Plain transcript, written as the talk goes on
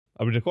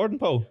Are we recording,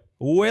 Paul?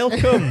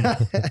 Welcome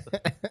to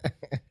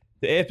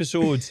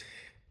episode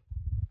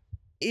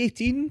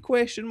 18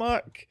 question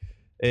mark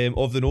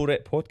of the No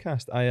Rep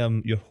podcast. I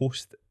am your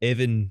host,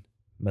 Evan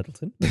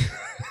Middleton.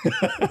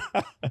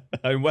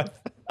 I'm with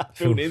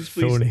full names,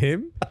 please. Full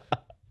name.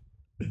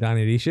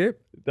 Danny Reshape.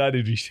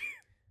 Danny Reese.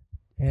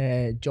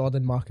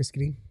 Jordan Marcus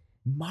Green.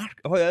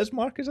 Mark. Oh, it is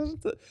Marcus,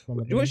 isn't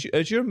it?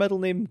 Is your middle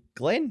name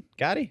Glenn?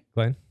 Gary?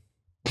 Glenn.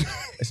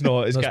 It's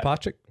not. It's That's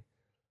Patrick.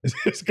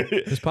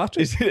 It's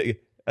Patrick. Is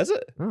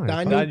it? Oh,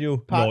 Daniel? No,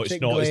 it's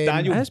Patrick, not. It's Glenn.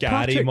 Daniel It's Gary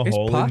Patrick. It's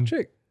Mulholland.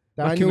 Patrick.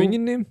 My Daniel,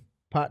 communion name.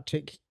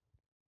 Patrick,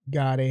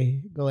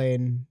 Gary,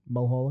 Glenn,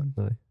 Mulholland.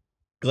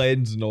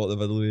 Glenn's not the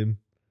middle name.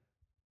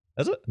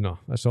 Is it? No,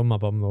 it's on my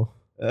bum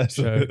though.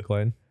 Shout out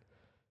Glenn.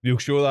 We'll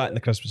show that in the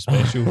Christmas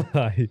special.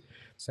 Aye.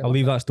 So I'll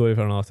leave that story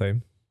for another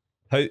time.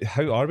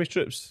 How are we,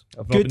 Trips?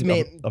 I've not Good, been,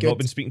 mate, I've good. not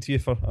been speaking to you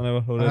for an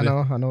hour already. I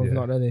know. Yeah. We've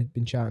not really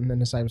been chatting in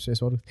the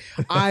cyberspace world.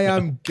 I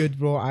am good,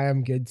 bro. I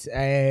am good.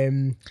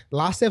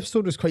 Last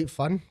episode was quite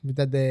fun. We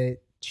did the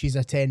She's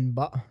a 10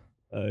 but.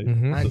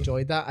 Mhm. I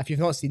enjoyed that. If you've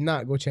not seen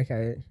that, go check it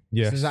out.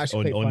 Yes. This is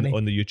actually quite on, funny.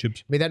 on the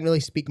YouTubes. We didn't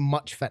really speak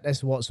much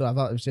fitness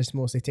whatsoever. It was just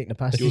mostly taking the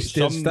piss. If you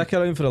Some- stick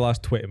around for the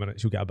last 20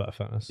 minutes, you'll get a bit of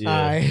fitness. Yeah.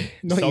 Aye,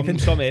 not some, even.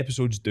 some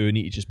episodes do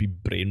need to just be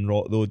brain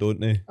rot though, don't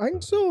they? I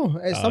think so.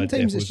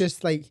 Sometimes it's definitely.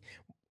 just like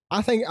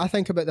I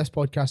think about this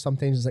podcast.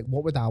 Sometimes it's like,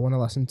 what would I want to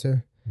listen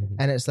to? Mhm.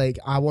 And it's like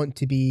I want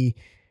to be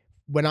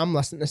when I'm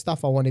listening to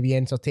stuff, I want to be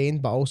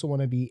entertained, but I also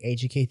want to be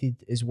educated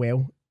as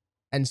well.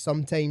 And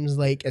sometimes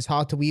like it's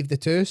hard to weave the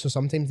two, so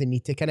sometimes they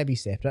need to kind of be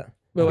separate.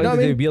 Well, You know at what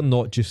the I end of the mean? day,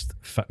 we're not just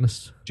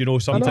fitness. Do you know I know.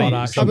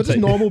 sometimes? We're just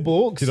normal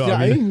blokes. Do you know do what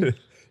I you mean?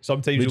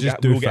 Sometimes We we'll just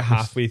get, do we'll get fitness.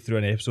 halfway through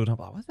an episode and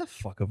I'm like, what the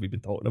fuck have we been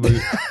talking about?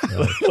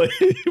 Like,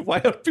 why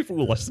are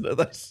people listening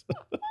to this?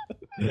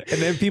 And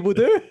then people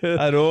do.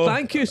 I know.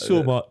 Thank you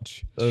so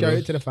much. Shout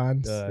out to the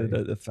fans.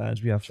 The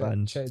fans, we have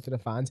fans. Shout out to the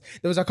fans.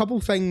 There was a couple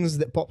things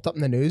that popped up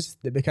in the news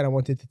that we kind of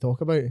wanted to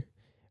talk about.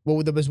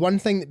 Well, there was one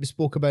thing that we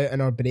spoke about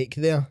in our break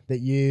there that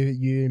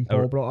you and Paul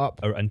Our- brought up.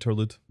 Our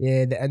interlude.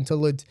 Yeah, the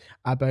interlude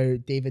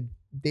about David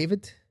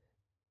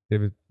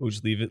We'll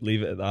just leave it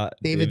at that.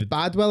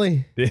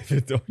 Badwillie.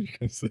 David, oh, you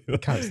can say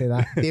that. Can't say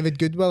that. David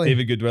Goodwillie.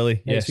 David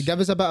Goodwillie. Yeah, Yes. so give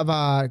us a bit of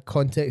a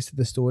context to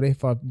the story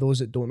for those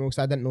that don't know, because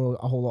I didn't know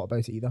a whole lot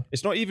about it either.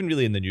 It's not even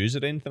really in the news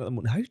or anything at the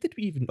moment. How did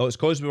we even? Oh, it's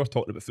because we were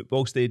talking about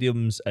football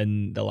stadiums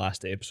in the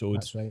last episode.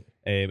 That's right.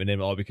 And then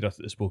we could have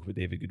spoke about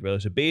David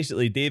Goodwillie. So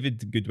basically, David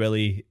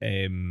Goodwillie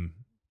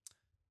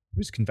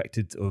was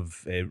convicted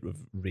of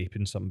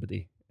raping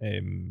somebody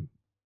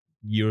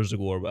years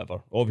ago or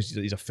whatever.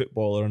 Obviously, he's a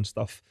footballer and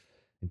stuff.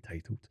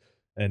 Entitled.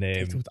 And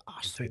Titled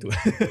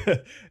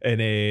arsehole.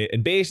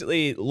 and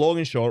basically, long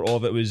and short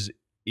of it was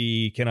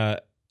he kind of,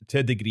 to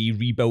a degree,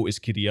 rebuilt his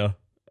career.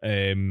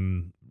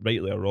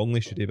 Rightly or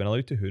wrongly, should he have been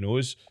allowed to? Who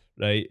knows,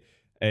 right?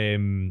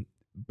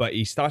 But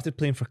he started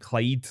playing for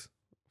Clyde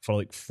for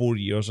like 4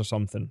 years or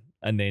something,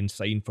 and then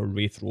signed for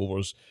Wraith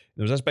Rovers.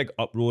 There was this big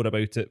uproar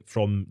about it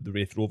from the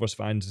Wraith Rovers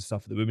fans and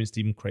stuff. The women's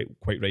team, quite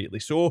rightly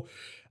so.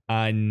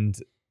 And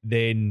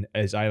then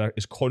either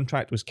his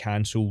contract was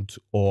cancelled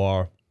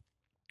or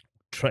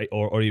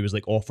he was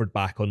like offered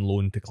back on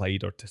loan to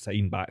Clyde or to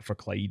sign back for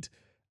Clyde,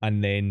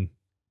 and then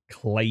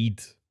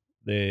Clyde,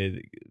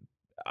 the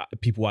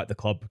people at the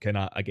club, kind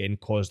of again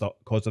caused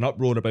an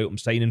uproar about him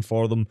signing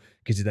for them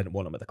because he didn't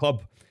want him at the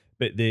club.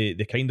 But the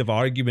kind of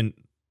argument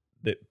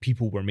that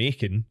people were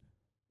making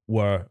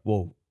were,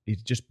 well,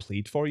 he's just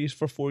played for you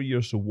for 4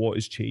 years, so what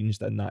has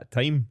changed in that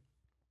time?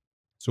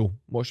 So,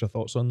 what's your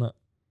thoughts on that?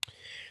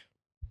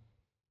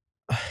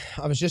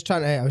 I was just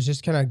kind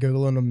of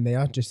googling them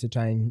there just to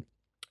try and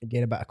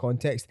get a bit of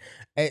context.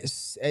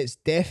 It's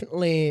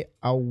definitely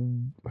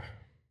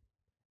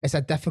it's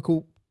a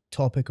difficult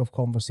topic of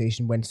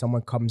conversation when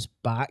someone comes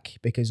back,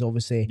 because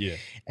obviously Yeah,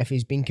 if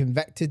he's been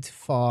convicted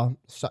for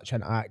such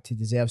an act, he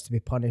deserves to be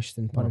punished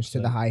and punished to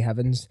the 100%. high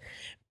heavens.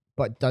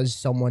 But does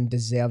someone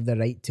deserve the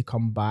right to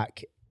come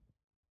back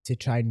to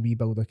try and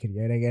rebuild their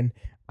career again?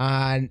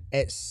 And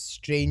it's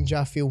strange.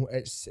 I feel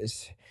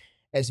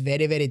it's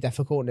very, very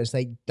difficult. And it's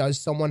like, does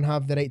someone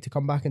have the right to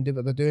come back and do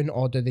what they're doing,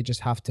 or do they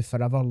just have to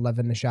forever live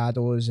in the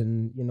shadows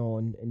and, you know,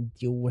 and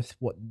deal with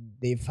what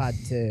they've had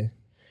to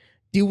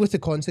deal with, the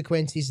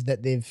consequences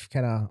that they've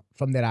kind of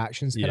from their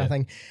actions kind Yeah. of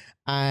thing?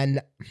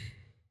 And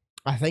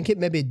I think it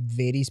maybe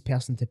varies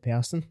person to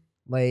person,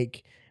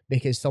 like,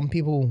 because some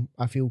people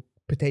I feel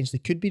potentially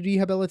could be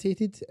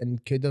rehabilitated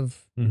and could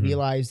have Mhm.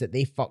 realized that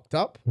they fucked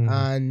up, Mhm.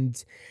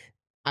 and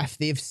if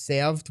they've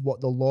served what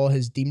the law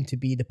has deemed to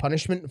be the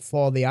punishment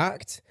for the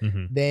act,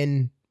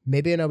 then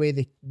maybe in a way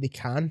they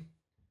can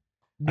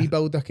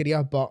rebuild their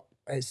career. But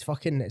it's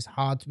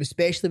hard,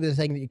 especially with the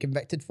thing that you're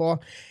convicted for.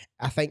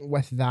 I think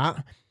with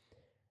that,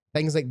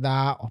 things like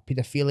that or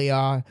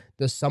paedophilia,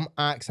 there's some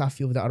acts I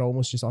feel that are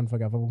almost just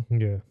unforgivable.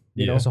 Yeah.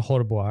 You Yeah. know? It's a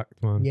horrible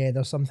act, man. Yeah,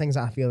 there's some things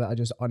that I feel that are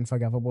just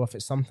unforgivable. If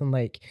it's something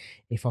like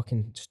he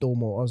fucking stole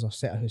motors or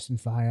set a house on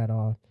fire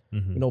or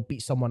Mhm. you know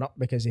beat someone up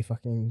because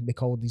they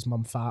called his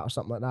mum fat or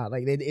something like that.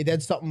 Like he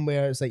did something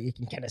where it's like you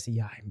can kind of see,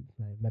 yeah,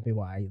 maybe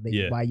why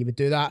why you would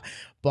do that.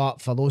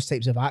 But for those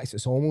types of acts,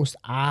 it's almost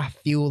I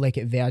feel like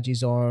it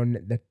verges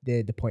on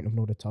the point of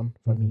no return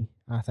for me.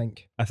 I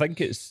think. I think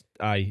it's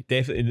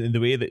definitely in the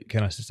way that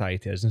kind of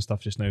society is and stuff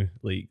just now.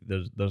 Like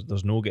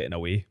there's no getting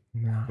away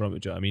Nah. from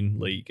it. Do you know what I mean?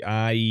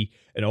 Like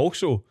and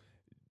also,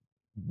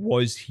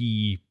 was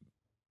he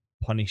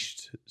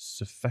punished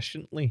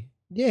sufficiently?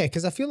 Yeah,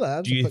 because I feel like that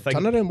was Do a you quick think-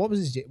 turnaround. What was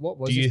his Do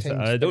you? his time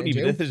I don't spent in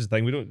even. jail? This is the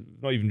thing. We don't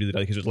not even really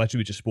because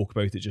literally we just spoke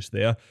about it just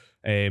there.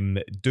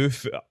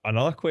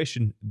 Another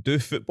question? Do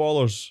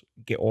footballers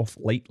get off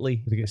lightly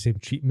Do they get the same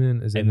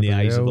treatment as in the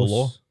anybody eyes of the else?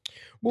 law?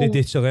 Well,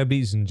 Do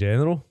celebrities in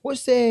general?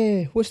 what's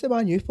the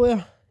Man U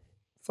player?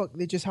 Fuck,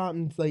 they just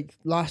happened like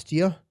last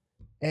year.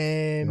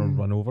 You know,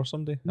 run over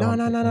somebody? No. Is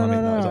that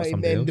somebody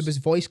And there else? was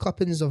voice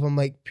clippings of him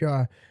like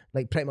pure,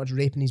 like pretty much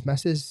raping his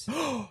missus.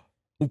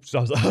 Oops,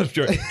 that was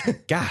pure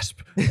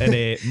gasp.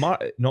 And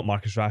not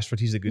Marcus Rashford.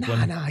 He's a good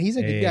one. Nah, he's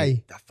a good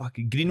guy. The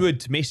fucking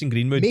Greenwood, Mason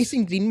Greenwood.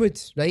 Mason Greenwood,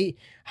 right?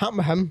 Happened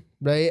with him,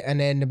 right? And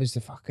then there was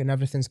the fucking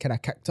everything's kind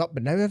of kicked up,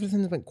 but now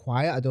everything's been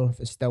quiet. I don't know if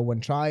it's still on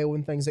trial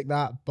and things like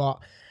that, but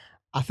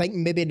I think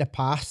maybe in the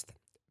past,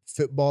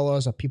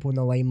 footballers or people in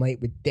the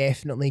limelight would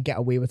definitely get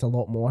away with a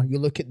lot more. You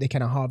look at the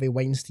kind of Harvey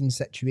Weinstein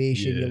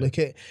situation, you Yeah. look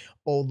at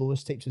all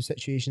those types of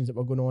situations that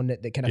were going on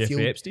that kind of Jeffrey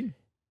feel Epstein,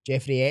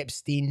 Jeffrey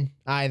Epstein,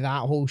 that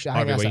whole shit. I think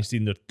Harvey that's a-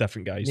 Weinstein. They're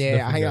different guys. Yeah, I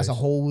Different think that's a guys.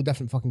 whole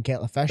different fucking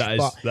kettle of fish.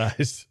 But That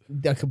is.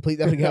 they're complete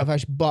different kettle of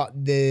fish. But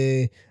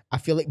I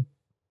feel like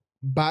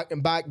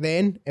back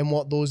then, in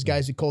what those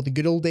guys would call the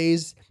good old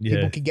days, Yeah.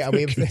 people could get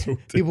away with Good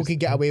old people days. could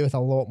get away with a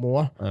lot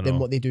more I than know.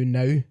 what they do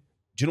now.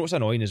 Do you know what's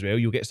annoying as well?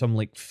 You'll get some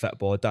like fit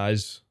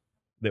dads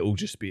that will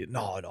just be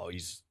no,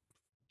 he's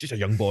just a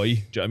young boy. Do you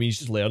know what I mean? He's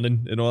just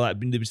learning and all that.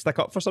 They would stick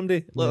up for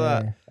somebody like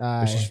that.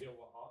 Aye. Which is-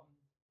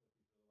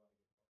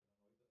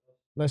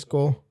 Let's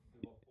go.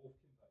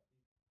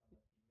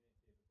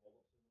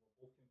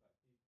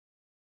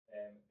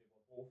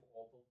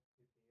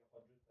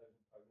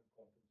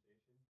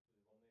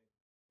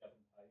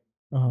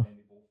 Uh-huh.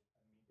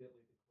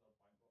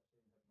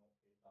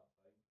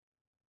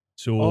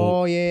 So,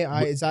 Oh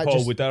yeah, is that Paul,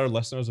 just would our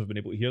listeners have been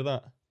able to hear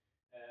that?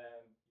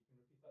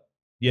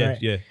 Yeah,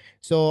 Right. yeah.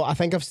 so? I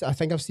think I've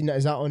seen it.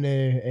 Is that on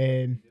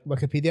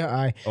Wikipedia?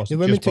 Aye. Awesome. The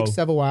women Cheers, took Paul.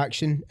 civil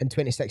action in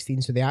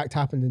 2016, so the act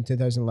happened in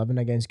 2011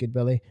 against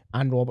Goodwillie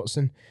and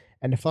Robertson.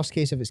 In the first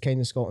case of its kind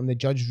in Scotland, the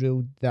judge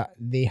ruled that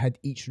they had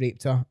each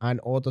raped her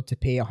and ordered to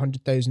pay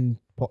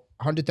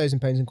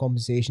 £100,000 in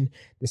compensation.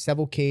 The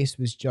civil case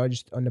was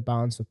judged on the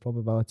balance of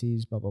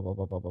probabilities. Blah blah blah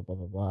blah blah blah blah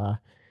blah blah.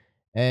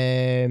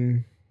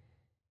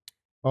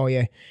 Oh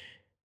yeah.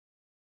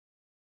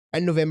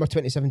 In November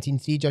 2017,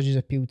 3 judges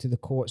appealed to the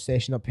court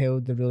session,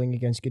 upheld the ruling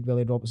against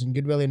Goodwillie and Robertson.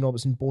 Goodwillie and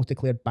Robertson both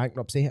declared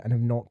bankruptcy and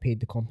have not paid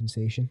the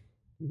compensation.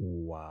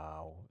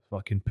 Wow,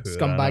 fucking poor.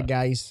 Scumbag innit?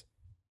 guys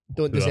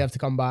don't Poor. deserve to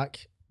come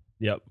back.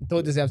 Yep,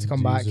 Don't deserve to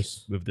come back.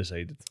 Jesus. we've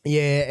decided.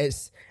 Yeah,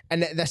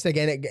 and this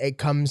again, it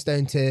comes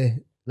down to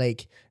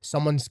like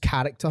someone's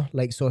character.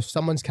 Like, so if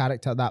someone's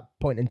character at that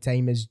point in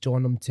time is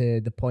drawn them to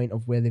the point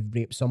of where they've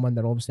raped someone,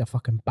 they're obviously a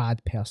fucking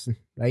bad person,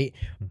 right?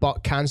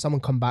 But can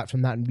someone come back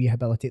from that and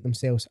rehabilitate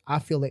themselves? I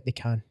feel like they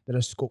can. There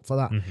is scope for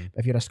that. Mhm.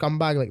 If you're a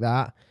scumbag like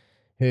that,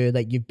 who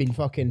like you've been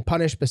fucking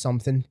punished by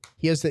something,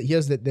 here's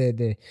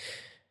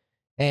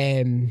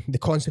the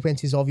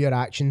consequences of your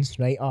actions,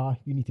 right?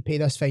 You need to pay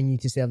this fine, you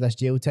need to serve this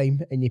jail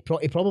time, and he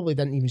probably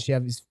didn't even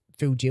serve his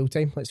full jail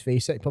time. Let's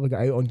face it, he probably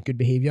got out on good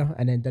behaviour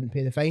and then didn't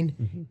pay the fine.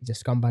 Mhm. He's a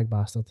scumbag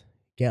bastard.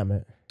 Get him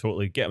out.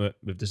 Totally, get him out.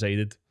 We've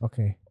decided.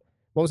 Okay.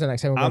 What was the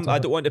next time? we're gonna I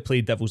talk don't want to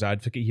play devil's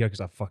advocate here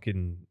because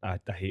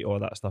I hate all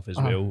that stuff as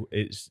Uh-huh. well.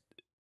 It's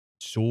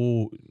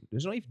so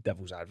there's not even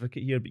devil's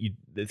advocate here, but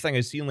the thing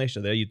is, see, unless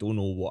you're there, you don't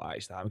know what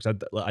actually happened. 'Cause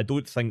I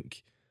don't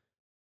think,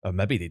 or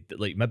maybe they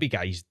like maybe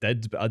guys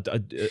did, but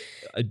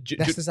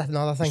This is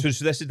another thing. so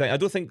this is the thing. I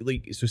don't think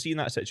so. See, in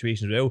that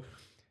situation as well,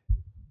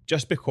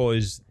 just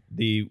because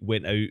they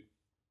went out,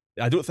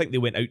 I don't think they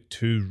went out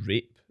to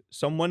rape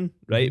someone,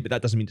 right? Mm-hmm. But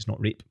that doesn't mean it's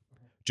not rape.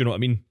 Do you know what I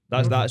mean?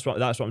 That's Mhm.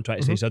 that's what I'm trying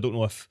to say. Mhm. So I don't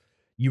know if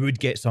you would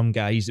get some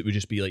guys that would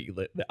just be like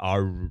that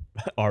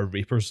are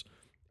rapers.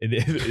 And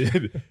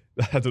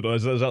I don't know.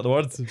 Is that the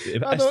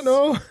word? I don't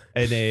know.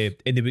 And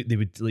they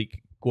would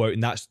like go out,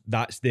 and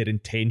that's their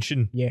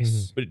intention.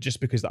 Yes. But just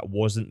because that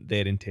wasn't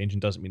their intention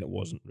doesn't mean it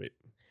wasn't rape.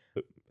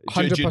 But do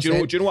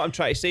 100%. you know what I'm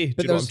trying to say? Do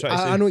But you know what I'm trying to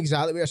say? I know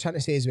exactly what you're trying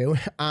to say as well.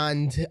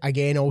 And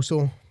again,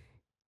 also,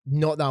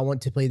 not that I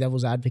want to play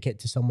devil's advocate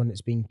to someone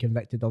that's been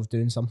convicted of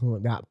doing something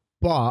like that,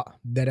 but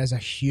there is a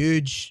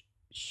huge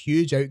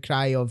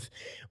outcry of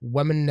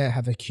women that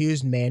have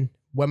accused men,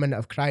 women that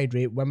have cried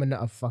rape, women that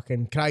have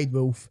fucking cried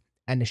wolf,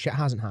 and the shit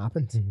hasn't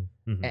happened.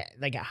 Mhm.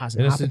 Like it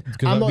hasn't And this is- happened.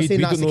 'cause I'm not we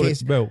saying that's don't the know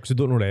case. Well, because we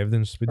don't know the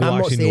evidence. We don't I'm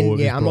not actually know. saying, it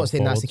was yeah, I'm not brought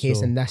saying that's the forward, case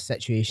so- in this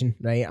situation,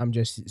 right? I'm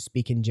just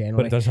speaking But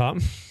generally. it does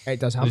happen. It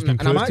does It's happen, been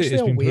and I'm proved actually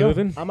it's been aware.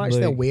 proven, I'm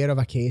actually like- aware of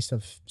a case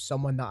of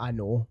someone that I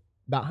know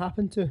that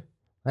happened to.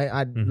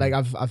 I Mhm. like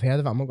I've heard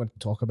of it. I'm not going to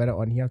talk about it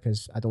on here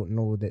because I don't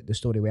know the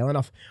story well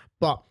enough.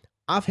 But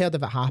I've heard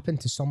of it happen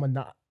to someone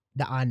that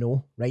I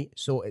know, right?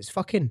 So it's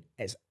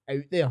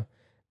out there.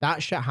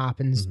 That shit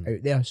happens Mhm.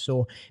 out there.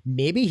 So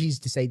maybe he's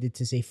decided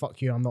to say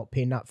 "fuck you," I'm not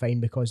paying that fine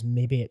because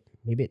maybe it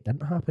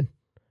didn't happen.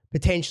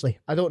 Potentially,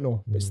 I don't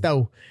know, but Mhm.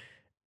 still,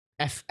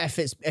 if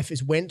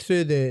it's went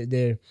through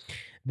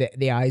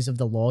the eyes of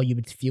the law, you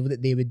would feel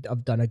that they would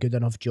have done a good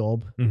enough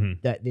job,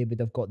 Mhm. that they would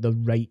have got the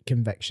right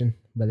conviction,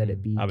 whether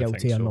it be I would guilty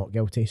think or so. not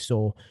guilty.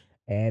 So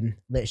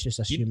let's just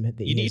assume that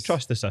You he need is. to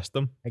trust the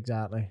system,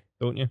 Exactly.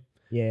 don't you?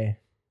 Yeah,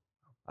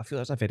 I feel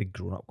that's a very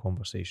grown-up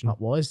conversation. that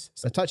was.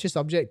 It's a touchy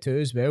subject too,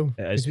 as well,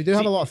 It is. because we do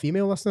have See, a lot of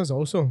female listeners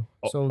also.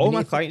 So all we my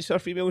need to- clients are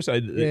females. Yeah.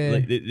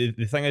 Like,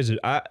 the thing is,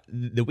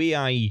 the way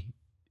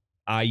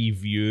I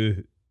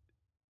view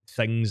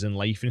things in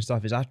life and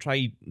stuff is I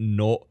try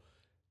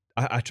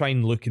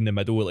and look in the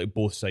middle at like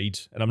both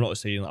sides. And I'm not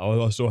saying like,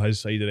 oh, I saw his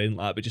side or anything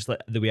like that, but just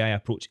like the way I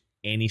approach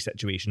any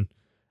situation.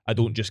 I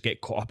don't just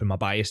get caught up in my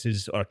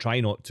biases, or I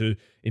try not to,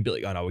 and be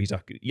like, oh no, I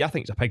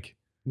think he's a pig,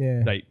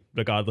 Yeah. right?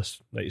 Regardless,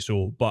 right?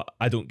 So, but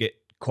I don't get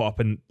caught up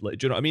in, like,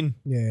 do you know what I mean?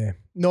 Yeah.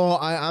 No,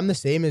 I'm the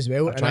same as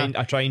well.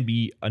 I try and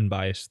be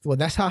unbiased. Well,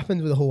 this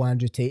happened with the whole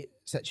Andrew Tate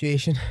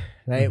situation,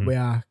 right? Mhm.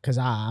 Where, because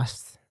I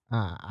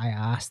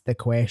asked the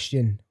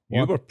question. You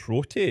what- were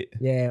pro Tate,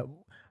 Yeah.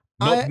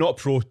 not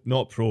pro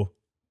No,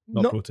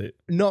 Tate.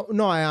 no,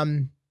 I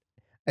am.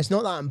 It's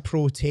not that I'm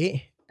pro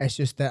Tate. It's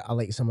just that I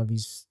like some of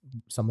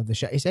the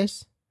shit he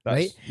says.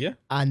 Right? Yeah.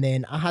 And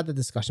then I had a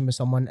discussion with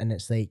someone, and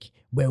it's like,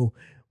 well,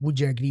 would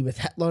you agree with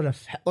Hitler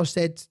if Hitler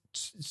said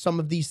some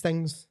of these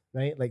things,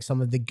 right? Like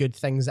some of the good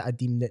things that I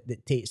deem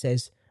that Tate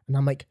says. And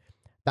I'm like,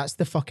 that's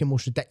the fucking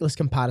most ridiculous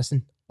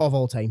comparison of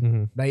all time,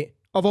 Mhm. right?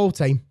 Of all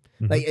time.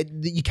 Mhm. Like,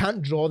 you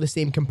can't draw the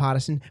same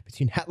comparison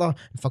between Hitler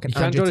and fucking You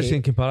can't Andrew draw the Tate.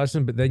 same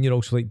comparison, but then you're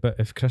also like, but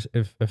if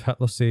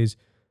Hitler says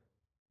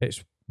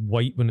it's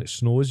white when it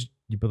snows,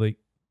 you'd be like,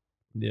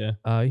 Yeah.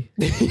 aye.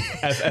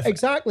 If-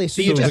 Exactly. So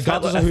See, you if just,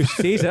 regardless of who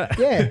says it,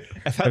 yeah.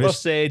 If Hitler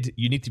said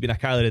you need to be in a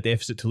calorie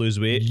deficit to lose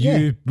weight, Yeah,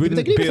 you you would wouldn't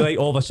agree be with him. like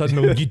all of a sudden,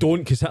 no, you don't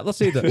because Hitler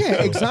said it.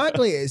 Yeah,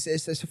 exactly. It's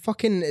a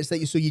fucking. It's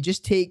like, so you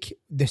just take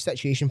the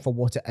situation for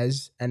what it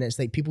is, and it's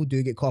like people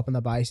do get caught up in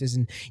their biases,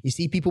 and you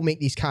see people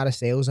make these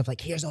carousels of like,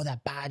 here's all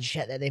that bad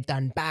shit that they've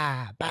done,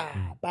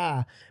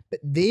 but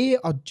they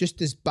are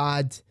just as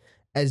bad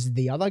as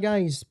the other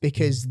guys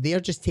because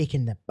they're just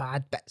taking the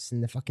bad bits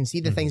and the fucking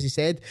see the things he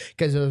said,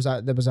 because there was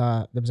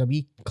a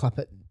wee clip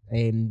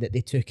that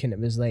they took, and it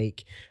was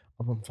like,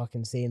 I'm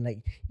fucking saying like,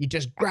 you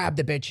just grab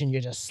the bitch and you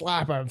just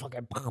slap her and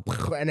fucking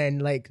and then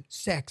like,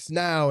 sex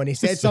now, and he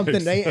said something,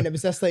 Sex. right, and it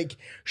was this like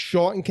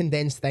short and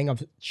condensed thing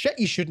of shit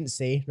you shouldn't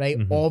say, right?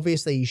 Mhm.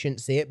 Obviously you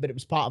shouldn't say it, but it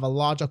was part of a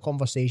larger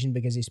conversation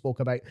because he spoke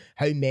about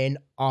how men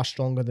are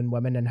stronger than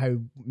women and how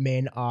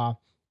men are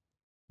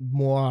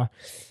more,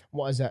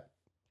 what is it,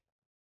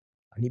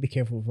 I need to be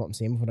careful with what I'm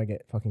saying before I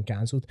get fucking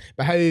cancelled.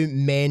 But how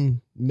men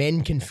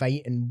can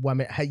fight and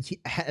women, how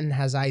in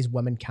his eyes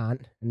women can't.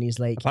 And he's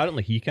like,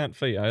 apparently he can't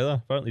fight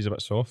either. Apparently he's a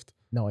bit soft.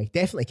 no, he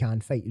definitely can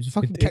fight. He was a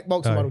fucking It-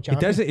 kickboxing world He champion.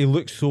 does it. He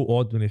looks so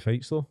odd when he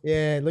fights, though.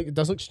 Yeah, look, it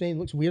does look strange. It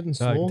looks weird and He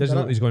slow. doesn't doesn't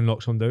look it? he's going to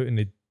knock someone out, and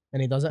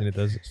And he does it. he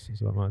does. It's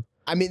a bit mad.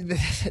 I mean,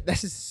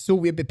 this is so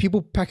weird, but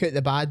people pick out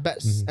the bad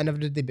bits Mhm. and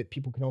everything, but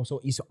people can also,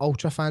 he's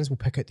ultra fans will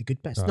pick out the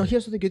good bits. No, Right.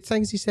 here's all the good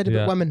things he said about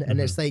Yeah. women.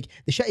 And it's like,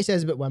 the shit he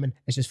says about women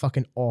is just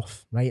fucking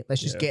off, right?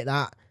 Let's just Yeah. get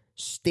that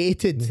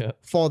stated Yeah.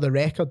 for the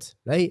record,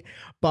 right?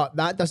 But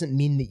that doesn't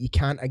mean that you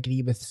can't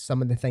agree with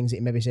some of the things that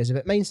he maybe says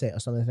about mindset or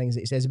some of the things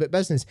that he says about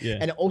business. Yeah.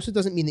 And it also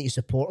doesn't mean that you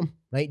support him,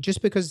 right?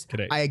 Just because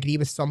Correct. I agree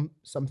with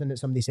something that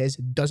somebody says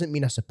doesn't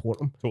mean I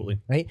support him. Totally.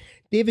 Right?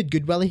 David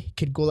Goodwillie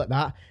could go like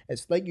that.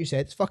 It's like you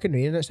said, it's fucking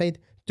raining outside.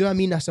 Do I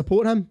mean I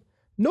support him?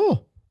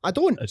 No, I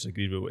don't. I just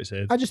agreed with what he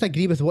said. I just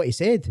agree with what he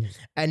said.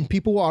 And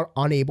people are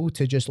unable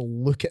to just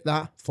look at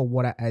that for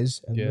what it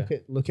is and Yeah.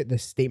 look at the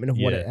statement of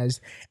what Yeah. it is.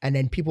 And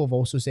then people have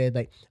also said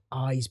like,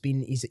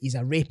 he's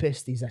a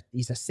rapist, he's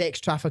a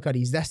sex trafficker,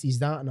 he's this, he's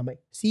that. And I'm like,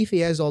 see if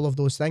he is all of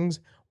those things,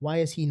 why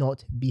is he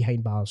not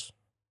behind bars?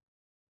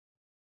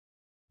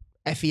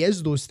 If he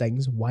is those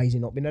things, why is he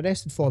not being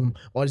arrested for them?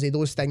 Or is he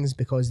those things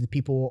because the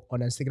people on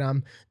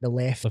Instagram, the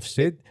left, I've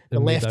said the they're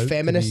made left out to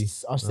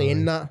feminists are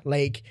saying Aye. that?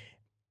 Like,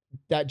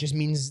 that just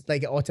means,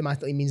 like, it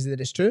automatically means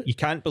that it's true. You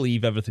can't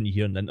believe everything you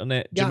hear on the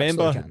internet. Do You you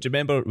remember? absolutely Do you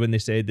remember when they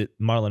said that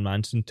Marilyn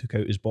Manson took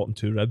out his bottom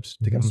two ribs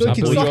to give him So he some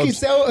can believe-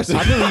 suck blowjobs?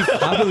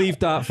 himself. I believed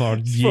that for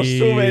For years.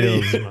 so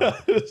many man.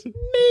 years.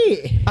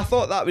 Mate. I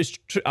thought that was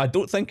true. I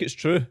don't think it's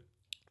true.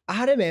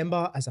 I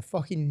remember as a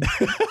fucking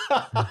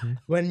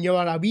when you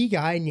were a wee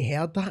guy and you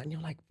heard that and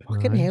you're like,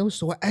 fucking Aye. hell,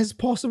 so it is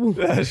possible.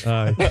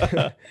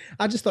 Aye.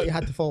 I just thought you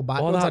had to fall All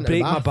backwards that into break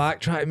the my bath. back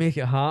trying to make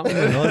it happen.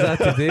 And all I had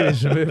to do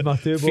was remove my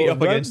two Feet up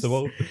bottom against the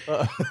ribs.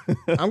 wall.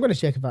 I'm going to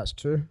check if that's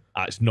true.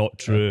 That's not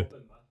true.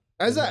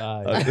 Is it?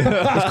 Aye.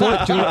 It's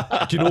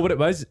called- do you know what it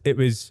was? It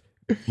was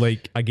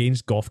like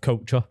against goth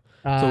culture.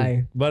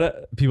 Aye. So when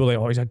people were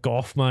like, oh, he's a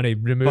goth man, he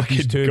removed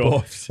his Fucking two.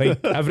 goths.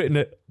 Like everything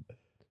that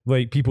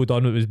like people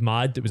done, it was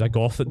mad. It was a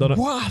goth that done it.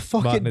 What a Back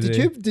fucking in the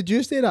did day.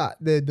 you say that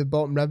the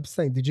bottom ribs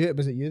thing?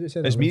 Was it you that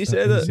said It's that? me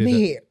said it.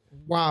 Mate,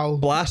 wow.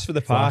 Blast for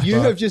the past. You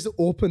have just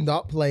opened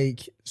up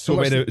like so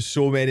much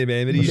many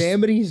memories.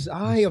 memories.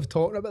 Aye, of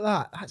talking about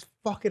that. That's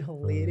fucking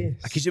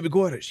hilarious. Because you would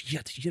go, did you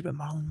hear about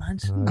Marlon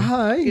Manson?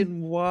 Aye.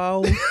 Fucking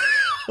wow.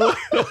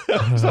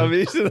 It's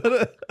amazing, isn't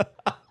it?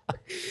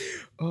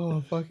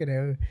 Oh fucking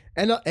hell!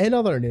 In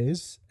other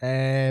news,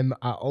 I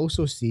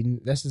also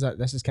seen this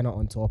is kind of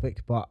on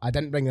topic, but I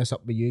didn't bring this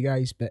up with you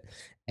guys, but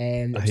I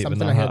hate, something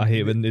when I heard. I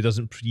hate when it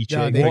doesn't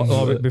pre-check. Yeah, What,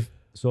 things. oh,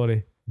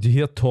 sorry. Did you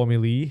hear Tommy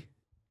Lee?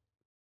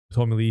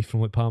 Tommy Lee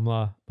from like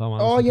Pamela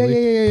Oh Anderson yeah, Lee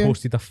yeah, yeah, yeah.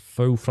 posted a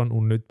full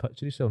frontal nude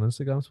picture of himself on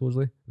Instagram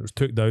supposedly. It was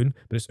took down,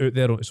 but it's out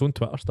there. It's on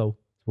Twitter still.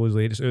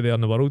 Supposedly, it's out there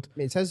in the world.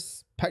 It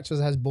says pictures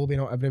of his Bobby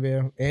not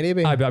everywhere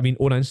anyway. Aye, but I mean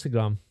on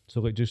Instagram. So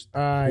like just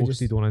Just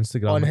posted on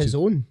Instagram on which his is-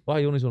 own.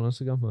 Why on his own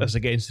Instagram? That's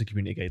against the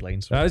community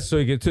guidelines. That is, so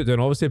you get took down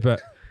obviously,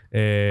 but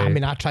I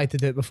mean, I tried to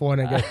do it before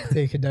and it got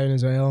taken down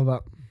as well,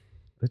 but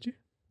did you?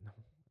 No.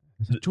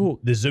 It's a joke.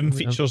 The Zoom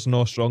feature's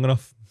not strong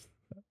enough.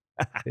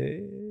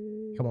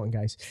 come on,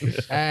 guys.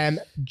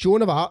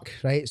 Joan of Arc,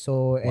 right?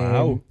 So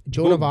Wow.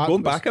 Joan of Arc.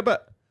 Going was- back a bit.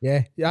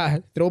 Yeah,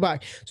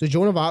 throwback. So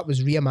Joan of Arc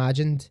was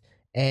reimagined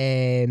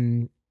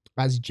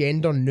as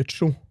gender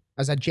neutral,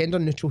 as a gender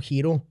neutral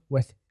hero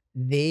with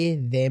they,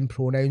 them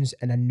pronouns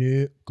in a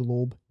new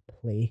globe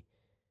play.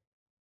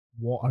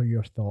 What are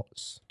your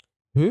thoughts?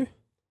 Who?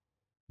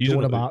 You Joan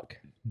don't of know- Arc.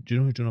 Do you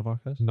know who Joan of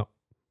Arc is? No.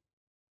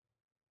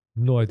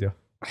 No idea.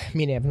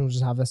 Me and Evan will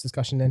just have this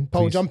discussion then.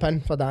 Paul, Please. jump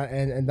in for that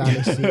and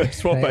Danny's seat.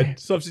 Swap right? in.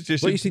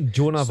 Substitution. What are you saying,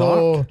 Joan of Arc?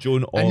 So,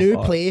 Joan of a new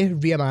Arc. play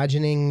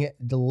reimagining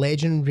the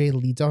legendary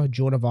leader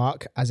Joan of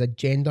Arc as a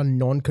gender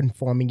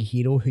non-conforming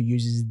hero who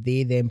uses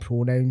they them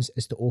pronouns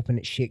is to open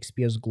at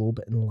Shakespeare's Globe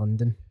in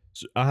London.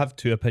 So I have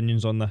two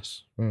opinions on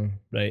this.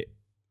 Right.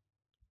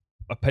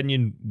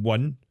 Opinion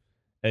one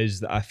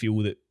is that I feel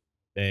that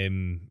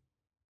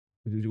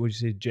what do you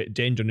say,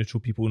 gender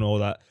neutral people and all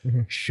that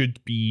Mhm.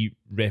 should be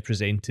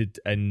represented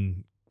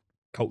in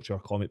culture,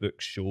 comic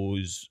books,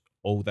 shows,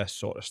 all this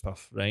sort of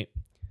stuff, right?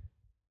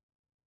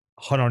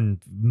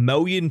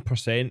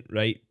 100,000,000%,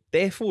 right?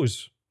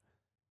 Defos.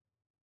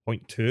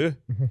 Point two,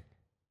 Mhm.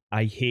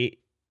 I hate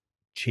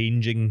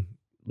changing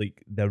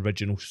like the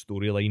original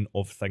storyline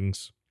of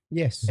things.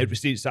 Yes. It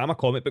was, so I'm a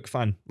comic book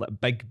fan,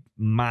 like big,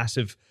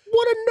 massive.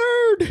 What a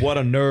nerd! What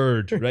a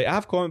nerd, right? I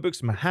have comic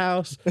books in my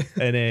house,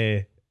 and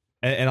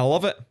I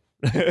love it.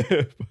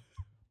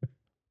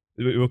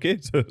 Okay,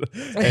 so,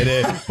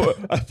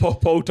 and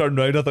Paul turned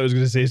around. I thought I was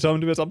going to say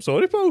something to us. I'm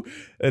sorry, Paul.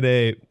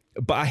 And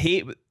but I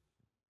hate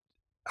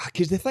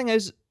because the thing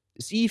is,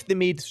 see if they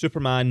made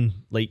Superman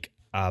like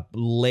a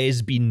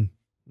lesbian,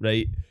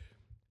 right?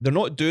 They're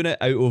not doing it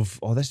out of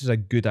this is a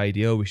good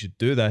idea. We should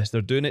do this.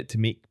 They're doing it to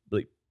make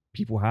like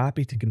people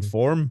happy, to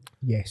conform.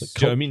 Yes. Do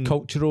you know what I mean?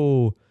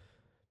 Cultural.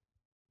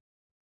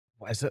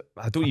 What is it?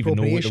 I don't even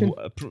know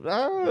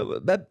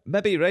what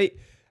maybe, right?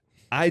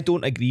 I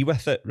don't agree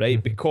with it, right?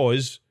 Mhm.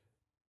 Because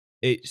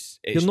it's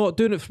You're not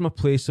doing it from a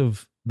place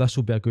of this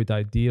will be a good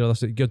idea, or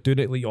this, you're doing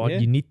it like Yeah.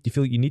 you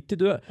feel like you need to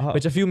do it, Uh-huh.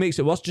 which I feel makes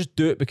it worse. Just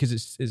do it because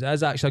it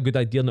is actually a good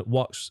idea and it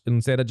works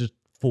instead of just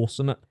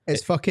forcing it.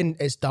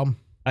 It's dumb.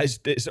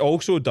 it's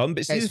also dumb.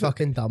 But see, It's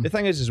fucking dumb. the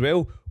thing is as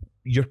well,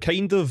 you're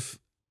kind of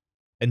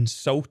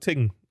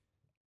insulting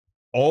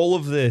all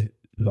of the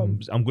I'm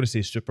going to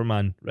say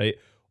Superman, right?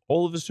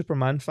 All of the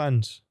Superman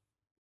fans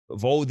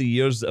of all the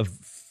years that have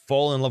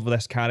fallen in love with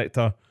this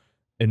character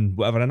and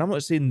whatever. And I'm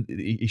not saying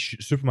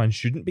Superman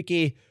shouldn't be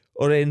gay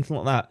or anything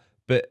like that,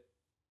 but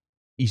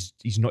he's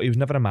not. He was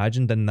never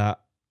imagined in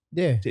that.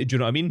 Yeah. Do you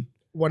know what I mean?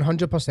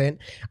 100%.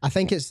 I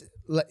think it's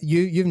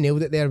you've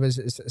nailed it there.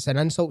 It's an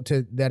insult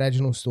to the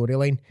original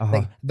storyline. Uh-huh.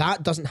 Like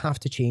that doesn't have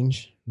to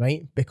change,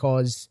 right?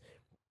 Because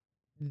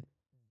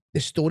the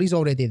story's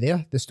already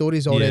there. The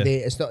story's already.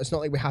 It's not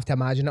like we have to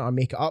imagine it or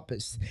make it up.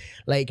 It's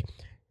like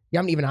you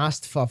haven't even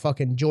asked for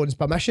fucking Joan's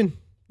permission.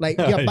 Like,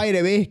 yeah, by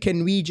the way,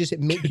 can we just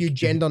make you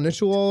gender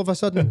neutral all of a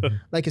sudden?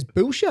 Like, it's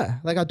bullshit.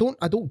 Like, I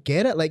don't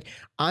get it. Like,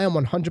 I am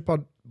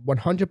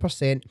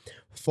 100%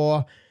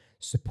 for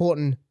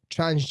supporting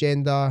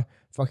transgender,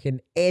 fucking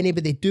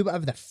anybody. Do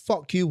whatever the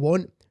fuck you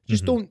want.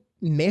 Just don't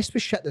mess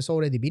with shit that's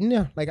already been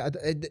there. Like,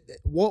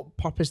 what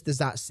purpose does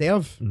that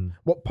serve?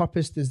 What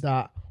purpose does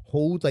that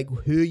hold? Like,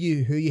 who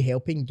you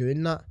helping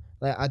doing that?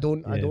 Like, I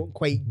don't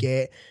quite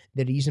get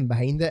the reason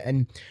behind it,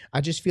 and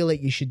I just feel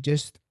like you should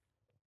just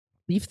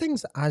leave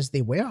things as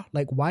they were.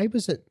 Like, why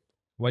was it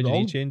Why did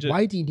wrong? he change it?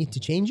 Why do you need to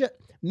change it?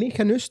 make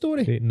a new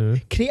story.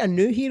 Create a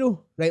new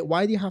hero, right?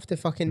 Why do you have to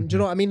fucking? Do you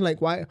know what I mean?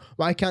 Like,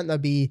 why can't there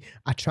be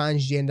a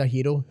transgender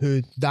hero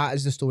who that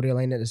is the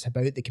storyline that it's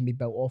about that can be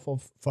built off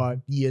of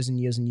for years and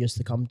years and years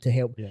to come to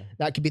help? Yeah.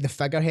 That could be the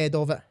figurehead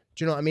of it.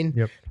 Do you know what I mean?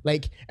 Yep.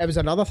 Like, it was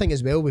another thing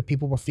as well where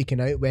people were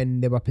freaking out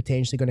when they were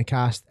potentially going to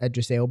cast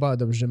Idris Elba.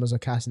 There was rumours of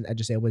casting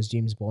Idris Elba as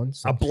James Bond.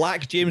 So A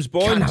black James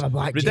Bond. can't have a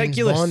black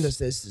Ridiculous. James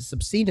Bond. It's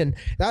obscene, and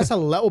that's a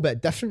little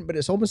bit different, but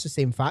it's almost the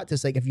same fact.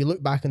 It's like if you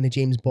look back on the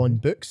James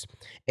Bond books,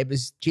 it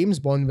was James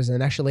Bond was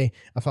initially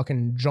a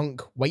fucking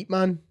drunk white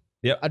man.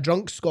 Yep. A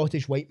drunk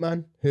Scottish white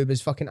man who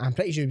was fucking, I'm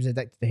pretty sure he was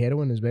addicted to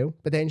heroin as well,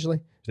 potentially.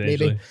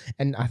 Maybe.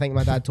 And I think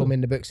my dad told me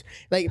in the books.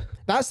 Like,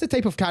 that's the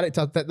type of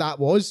character that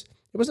was.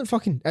 It wasn't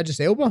fucking Idris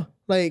Elba.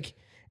 Like,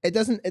 it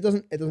doesn't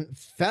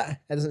fit.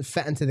 It doesn't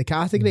fit into the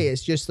category.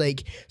 It's just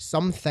like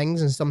some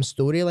things and some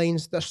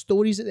storylines. They're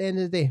stories at the end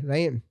of the day,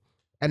 right?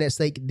 And it's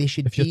like they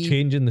should If you're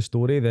changing the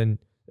story, then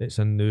it's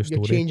a new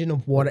story. You're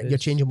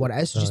changing what it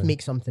is. So just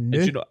make something new.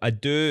 And you know, I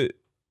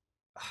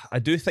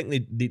do think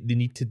they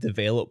need to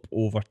develop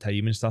over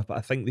time and stuff, but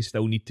I think they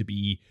still need to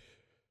be,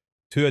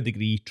 to a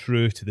degree,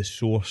 true to the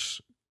source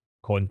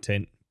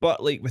content.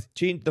 But like with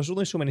change, there's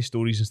only so many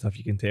stories and stuff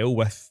you can tell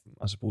with,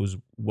 I suppose,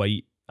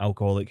 white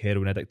alcoholic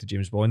heroin addicted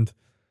James Bond.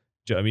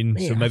 Do you know what I mean?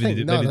 Mate, So maybe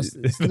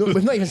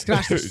we've not even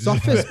scratched the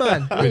surface,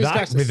 man. With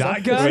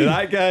that guy? With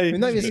that guy. We've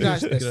not even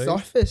scratched the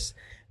surface.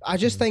 I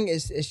just think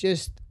it's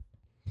just.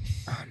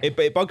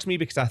 It bugs me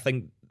because I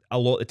think a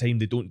lot of the time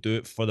they don't do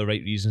it for the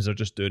right reasons. They're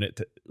just doing it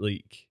to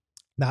like.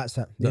 That's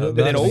it. But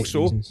then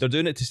also they're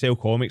doing it to sell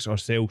comics or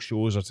sell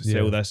shows or to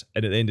sell this,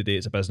 and at the end of the day,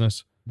 it's a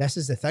business. This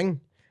is the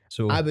thing.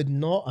 So I would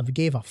not have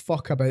gave a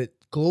fuck about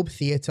Globe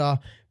Theatre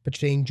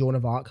portraying Joan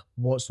of Arc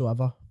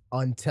whatsoever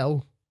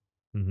until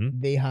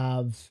they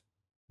have,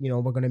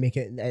 we're going to make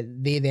it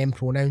they, them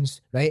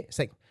pronouns, right? It's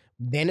like,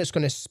 then it's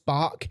going to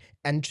spark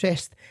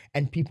interest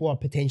and people are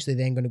potentially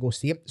then going to go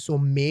see it. So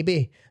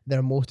maybe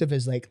their motive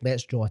is like,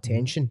 let's draw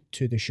attention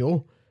to the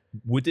show.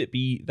 Would it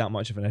be that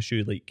much of an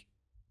issue, like,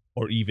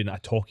 or even a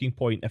talking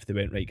point if they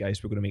went, right,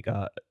 guys, we're going to make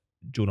a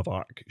Joan of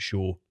Arc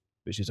show,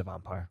 but she's a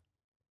vampire?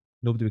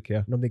 Nobody would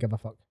care. Nobody give a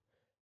fuck.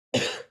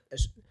 I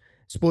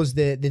suppose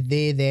the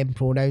they them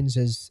pronouns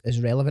is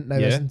relevant now,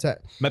 isn't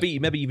it?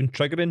 Maybe even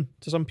triggering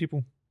to some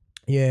people.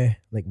 Yeah,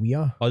 like we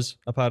are. Us,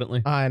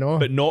 apparently. I know.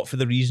 But not for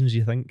the reasons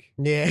you think.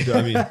 Yeah. Do you know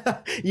what I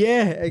mean?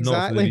 Yeah, Not for the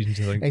exactly. reasons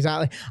you think.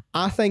 Exactly.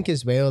 I think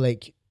as well,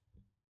 like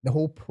the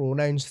whole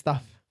pronoun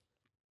stuff,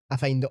 I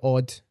find it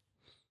odd.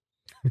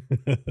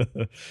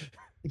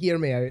 Hear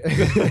me out.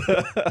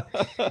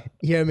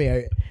 Hear me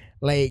out.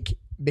 Like,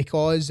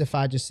 because if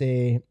I just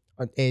say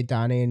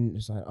Danny and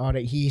it's like, all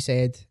right, he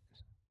said,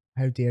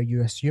 how dare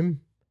you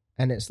assume?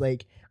 And it's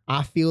like,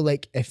 I feel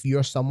like if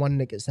you're someone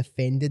that gets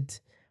offended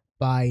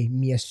by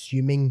me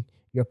assuming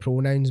your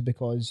pronouns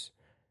because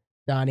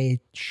Danny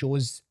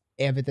shows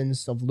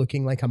evidence of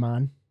looking like a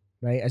man,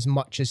 right? As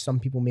much as some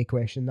people may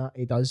question that,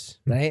 he does,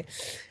 right?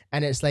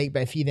 And it's like,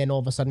 but if he then all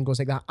of a sudden goes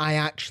like that, I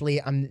actually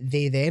am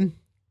they them.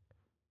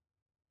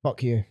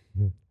 Fuck you.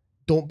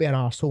 Don't be an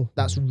arsehole.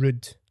 That's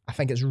rude. I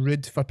think it's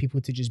rude for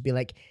people to just be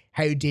like,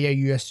 how dare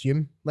you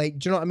assume? Like,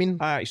 do you know what I mean?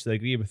 I actually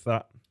agree with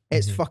that.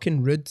 It's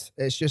fucking rude.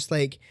 It's just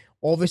like,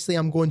 obviously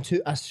I'm going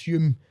to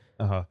assume.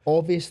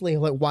 Obviously,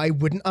 like, why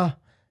wouldn't I?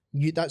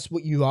 That's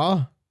what you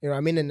are. You know what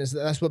I mean? And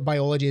that's what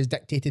biology has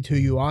dictated who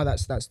you are.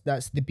 That's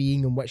the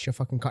being in which you're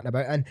fucking cutting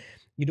about. And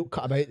you don't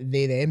cut about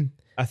they, them.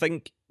 I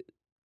think,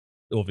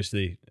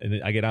 obviously,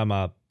 and again, I'm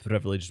a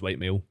privileged white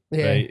male,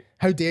 Yeah. right?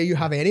 How dare you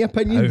have any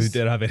opinions? How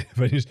dare I have any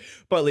opinions?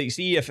 But like,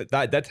 see, if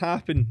that did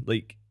happen,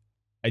 like,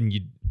 and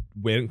you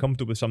weren't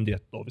comfortable with somebody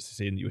obviously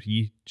saying that you're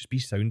he, just be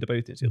sound about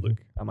it and say,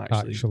 look, I'm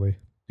actually,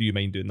 do you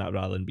mind doing that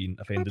rather than being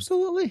offended?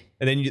 Absolutely.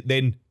 And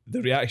then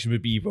the reaction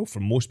would be, well,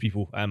 from most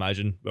people, I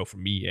imagine, well,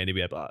 from me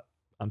anyway, but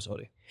I'm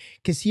sorry.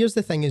 Because here's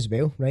the thing as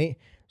well, right?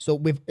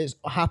 So it's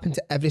happened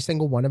to every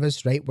single one of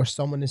us, right? Where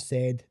someone has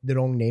said the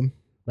wrong name,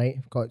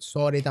 right? Got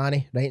sorry,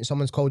 Danny, right? And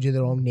someone's called you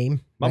the wrong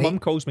name. My right? mum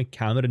calls me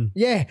Cameron.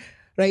 Yeah,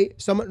 right.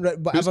 Someone, right,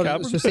 whatever.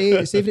 Cameron? So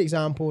say for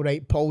example,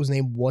 right? Paul's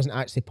name wasn't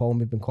actually Paul, and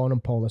we've been calling him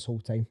Paul this whole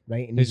time,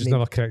 right? And He's just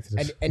never corrected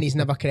us. and he's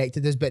never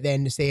corrected us. But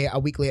then say a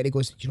week later, he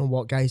goes, "Do you know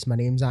what, guys? My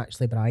name's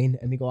actually Brian."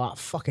 And we go, "Ah,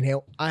 fucking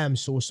hell! I am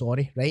so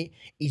sorry." Right?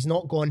 He's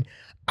not gone.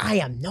 I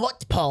am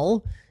not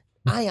Paul.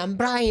 I am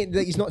Brian.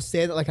 He's not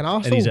said it like an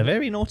arsehole. And he's a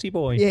very naughty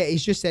boy. Yeah,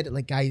 he's just said it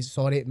like, guys,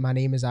 sorry, my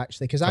name is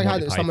actually, because I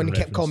had someone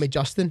Python kept calling me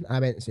Justin.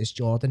 I went, it's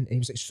Jordan. And he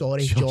was like,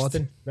 sorry,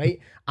 Jordan, right?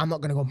 I'm not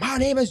going to go, my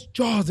name is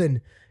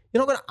Jordan. You're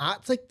not going to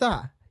act like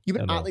that. You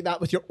would act like that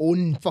with your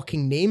own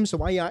fucking name. So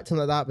why are you acting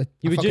like that with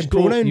You a would fucking just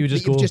go- pronoun you would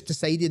just that you've go- just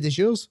decided is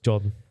yours?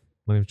 Jordan.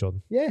 My name's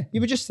Jordan. Yeah, you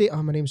would just say,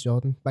 oh, my name's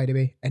Jordan, by the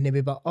way. And they'd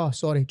be like, oh,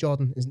 sorry,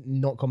 Jordan is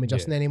not calling me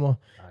Justin anymore.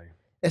 Aye.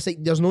 It's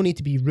like, there's no need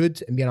to be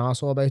rude and be an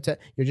asshole about it.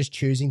 You're just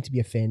choosing to be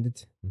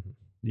offended.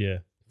 Yeah.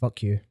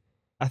 Fuck you.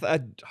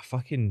 I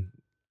fucking,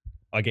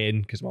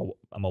 again, because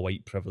I'm a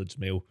white privileged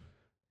male,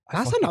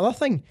 That's another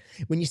thing.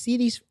 When you see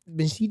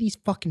these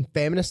fucking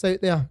feminists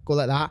out there go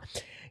like that,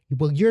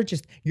 well,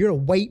 you're a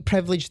white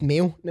privileged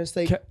male, and it's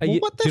like,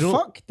 what the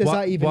fuck does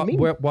that even mean?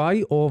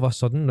 Why all of a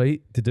sudden,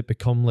 right, did it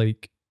become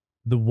like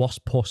the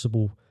worst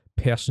possible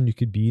person you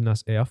could be in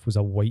this earth was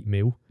a white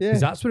male? Yeah.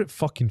 Because that's what it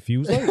fucking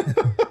feels like.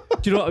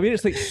 Do you know what I mean?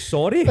 It's like,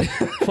 sorry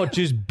for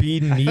just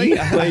being me.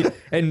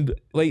 And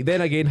then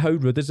again, how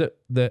rude is it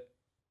that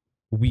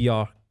we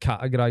are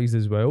categorized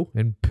as well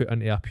and put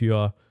into a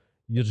pure,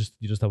 you're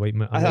just a white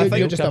man. I think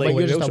you're just a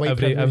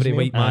white every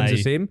white man's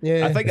the same.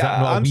 Yeah. I think Is that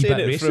not a I'm wee saying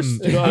bit it racist? from.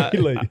 Do you know what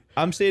I mean?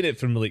 I'm saying it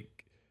from like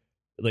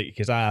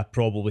because I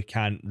probably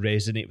can't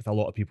resonate with a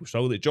lot of people.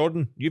 So like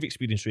Jordan, you've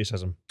experienced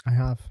racism, I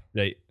have.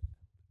 right?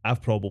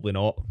 I've probably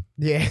not.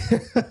 Yeah. Do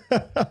you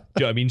know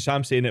what I mean? So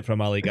I'm saying it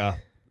from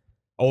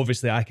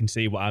obviously I can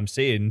say what I'm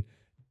saying,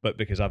 but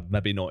because I've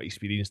maybe not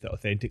experienced it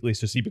authentically.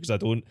 So see, because I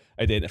don't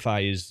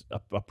identify as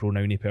a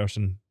pronouny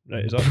person,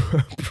 right? Is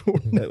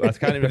that? I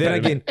can't even. But then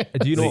again,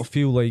 do you not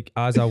feel like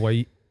as a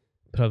white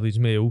privileged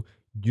male,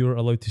 you're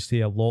allowed to say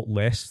a lot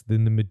less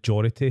than the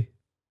majority?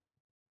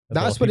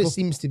 That's what it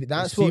seems to be.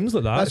 That's it seems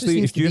like that. That's It's what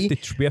it like seems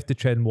if to be. we have to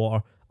tread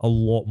water a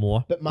lot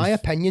more. But my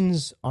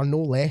opinions are no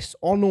less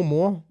or no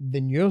more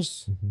than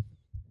yours,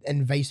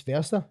 and vice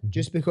versa.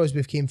 Just because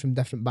we've came from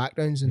different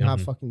backgrounds and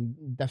have fucking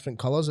different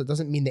colours, it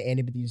doesn't mean that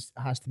anybody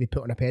has to be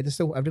put on a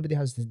pedestal. Everybody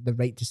has the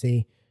right to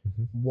say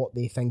what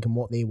they think and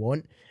what they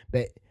want.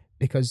 But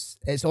because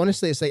it's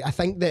like I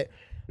think that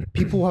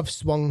people have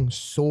swung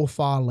so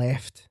far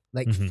left,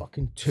 like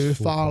fucking too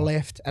So far far.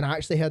 left. And I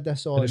actually heard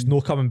this on. And it's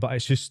no coming, but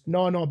it's just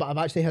No, but I've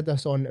actually heard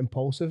this on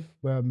Impulsive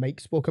where Mike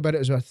spoke about it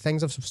as well.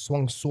 Things have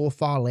swung so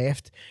far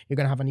left, you're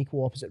going to have an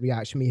equal opposite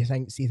reaction when you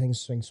see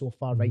things swing so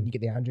far right. You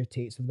get the Andrew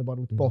Tates of the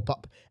world pop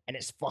up, and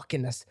it's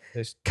fucking this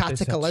it's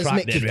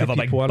cataclysmic. Then we have a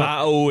big people in it.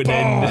 battle, and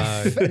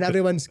then and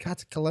everyone's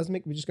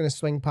cataclysmic. We're just going to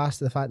swing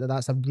past the fact that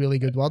that's a really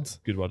good word.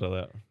 good word of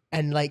that.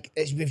 And like,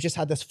 we've just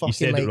had this You fucking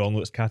said like. it wrong.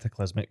 It's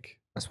cataclysmic.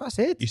 That's what I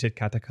said. You said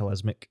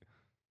cataclysmic.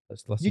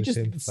 it's less You the just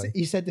same thing.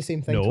 you said the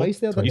same thing No, twice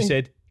there, didn't you you?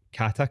 said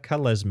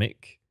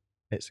cataclysmic.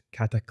 It's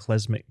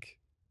cataclysmic.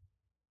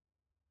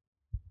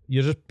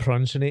 You're just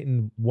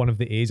pronunciating one of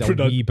the A's a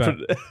wee bit.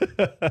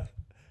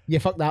 You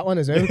fucked that one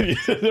as well.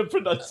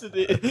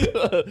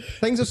 Pronunciate.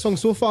 Things have swung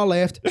so far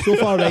left, so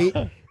far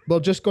right. We're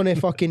just gonna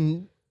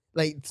fucking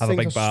like Have a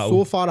things big are battle.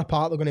 so far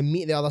apart. They're gonna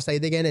meet the other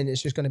side again, and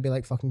it's just gonna be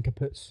like fucking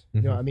kaputs.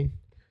 You know what I mean?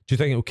 Do you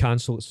think it'll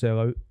cancel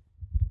itself out?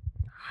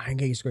 I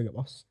think it's gonna get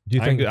worse. Do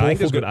you think I think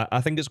both will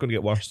I think it's going to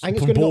get worse. I think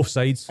it's from gonna both get,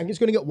 sides? I think it's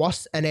gonna get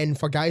worse, and then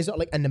for guys that are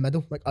like in the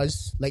middle, like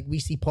us, like we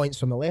see points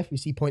from the left, we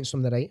see points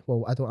from the right.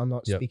 Well, I'm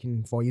not Yep.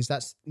 speaking for you.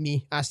 That's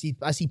me. I see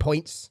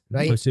points,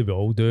 right? Let's say we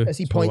all do. I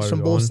see It's all points how from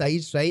we're both on.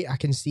 sides, right? I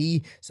can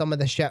see some of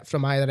the shit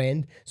from either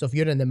end. So if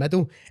you're in the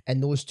middle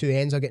and those two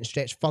ends are getting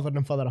stretched further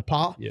and further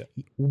apart, Yeah.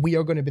 we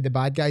are going to be the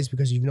bad guys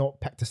because you've not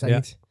picked a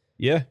side.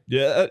 Yeah.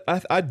 Yeah.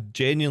 I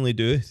genuinely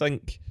do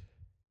think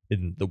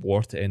in the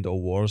war to end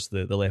all wars,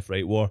 the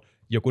left-right war,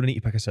 you're going to need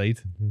to pick a side.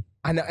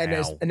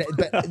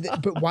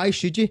 But why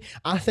should you?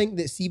 I think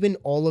that even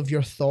all of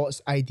your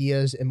thoughts,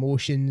 ideas,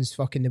 emotions,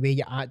 fucking the way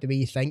you act, the way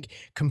you think,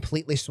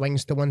 completely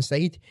swings to one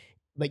side.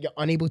 Like you're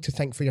unable to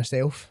think for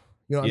yourself.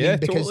 You know what I Yeah, mean?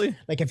 Because totally.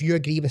 like if you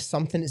agree with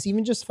something, it's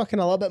even just fucking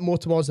a little bit more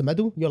towards the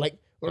middle. You're like,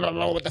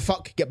 what the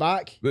fuck? Get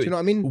back. Do you know what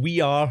I mean? We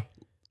are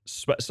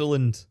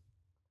Switzerland.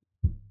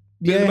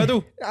 We're in the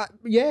middle.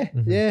 Yeah.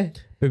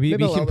 But we Maybe a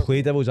can little bit.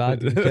 play devil's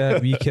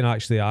advocate. We can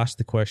actually ask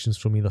the questions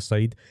from either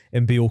side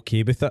and be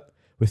okay with it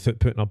without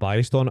putting a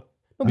bias on it.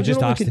 No, We but you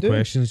just know what ask we the can do?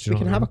 questions. We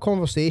can have a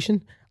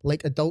conversation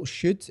like adults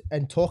should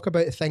and talk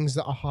about things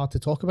that are hard to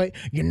talk about.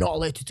 You're not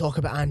allowed to talk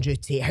about Andrew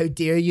Tate. How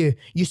dare you?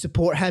 You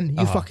support him.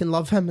 You fucking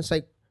love him. It's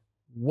like,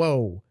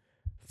 whoa,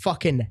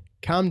 fucking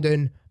calm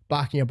down,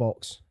 back in your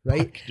box,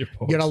 right? Back in your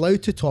box. You're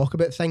allowed to talk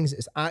about things.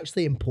 It's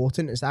actually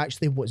important. It's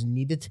actually what's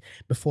needed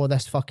before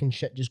this fucking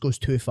shit just goes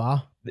too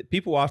far.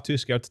 People are too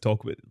scared to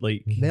talk about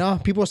They are.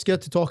 People are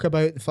scared to talk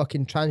about the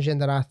fucking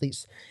transgender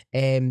athletes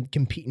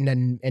competing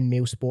in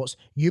male sports.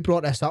 You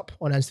brought this up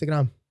on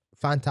Instagram.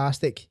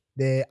 Fantastic.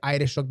 The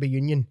Irish Rugby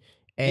Union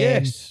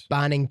Yes.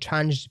 banning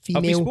trans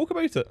Have we female. spoke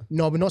about it?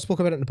 No, we not spoke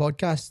about it in the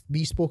podcast.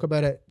 We spoke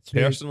about it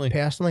personally.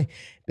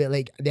 But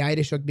like the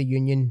Irish Rugby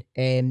Union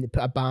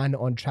put a ban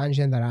on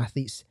transgender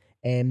athletes,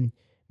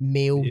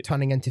 male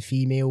turning into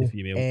female.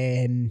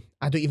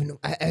 I don't even know,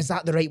 is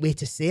that the right way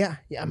to say it?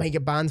 Yeah, I might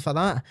get banned for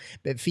that.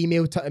 But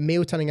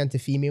male turning into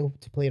female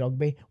to play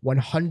rugby,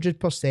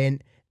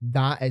 100%.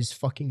 That is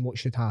fucking what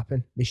should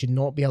happen. They should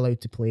not be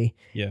allowed to play.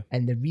 Yeah.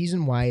 And the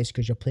reason why is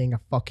because you're playing a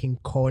fucking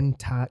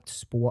contact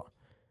sport.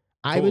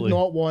 I would Totally.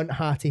 not want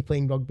Hattie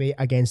playing rugby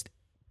against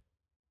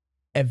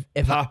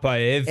Papa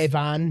Ev.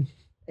 Evan,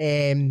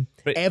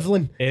 Right.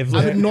 Evelyn.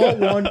 Evelyn.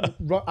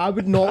 I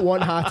would not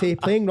want Hattie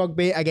playing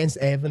rugby against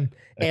Evan.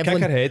 Kick her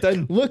head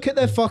in. Look at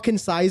the fucking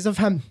size of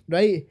him,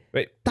 right?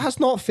 Right. That's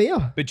not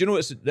fair. But do you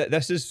know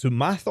this is so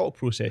my thought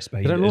process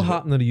behind Did it. it not is that-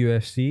 happen in the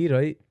UFC,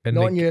 right? And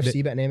Not like in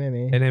UFC, but in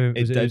MMA. And then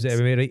It it was did.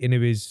 MMA, right? And it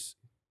was.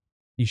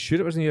 You sure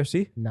it was in the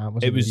UFC? Nah, it It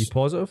wasn't was- Are you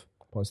positive?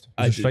 positive.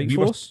 Was it Strike we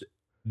were- Force?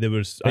 there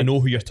was. I know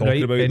who you're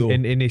talking about though.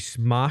 and he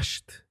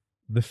smashed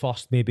the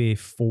first maybe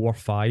 4 or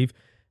 5,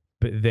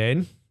 but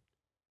then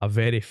a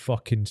very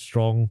fucking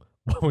strong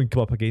woman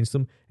come up against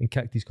him and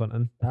kicked his cunt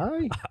in.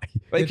 Aye.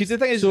 Like, 'cause the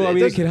thing is, So I it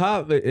mean, it does- can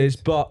happen,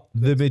 but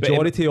the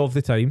majority of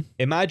the time,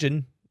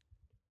 imagine,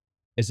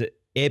 is it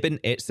Eben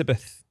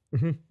Etzebeth?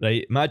 Mhm.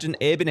 Right. Imagine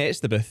Eben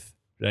Etzebeth.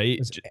 Right.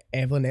 It's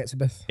Evelyn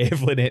Etzebeth.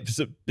 Evelyn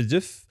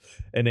Etzebeth.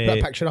 And Put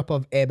a picture up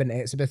of Eben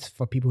Etzebeth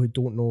for people who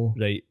don't know.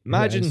 right. who it is.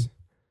 Imagine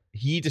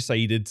he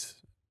decided,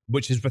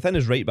 which is within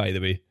his right, by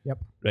the way.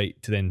 Yep.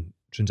 Right, to then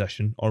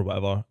transition or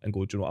whatever and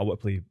go, do you know what, I want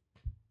to play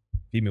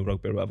female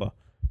rugby or whatever.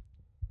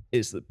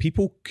 It's that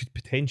people could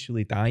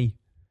potentially die.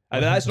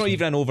 And that's not 100%.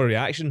 even an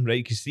overreaction,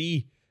 right? Because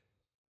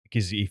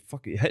he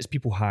fucking hits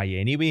people high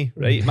anyway,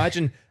 right?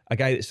 Imagine a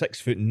guy that's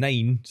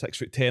 6'9",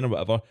 6'10" or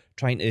whatever,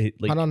 trying to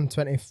like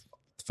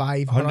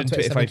 125,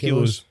 125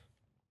 kilos,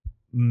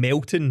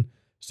 melting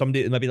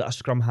somebody maybe like a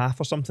scrum half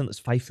or something that's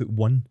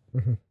 5'1".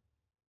 Mhm.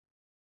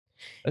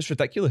 That's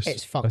ridiculous.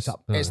 It's fucked That's-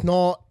 up. It's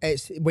not.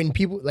 It's when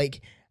people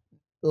like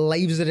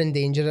lives are in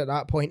danger at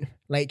that point.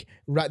 Like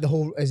the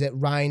whole is it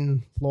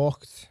Ryan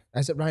Lochte?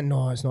 Is it Ryan?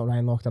 No, it's not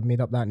Ryan Lochte. I've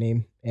made up that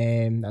name.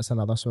 That's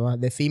another swimmer.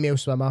 The female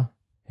swimmer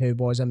who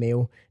was a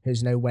male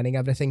who's now winning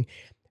everything.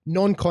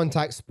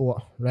 Non-contact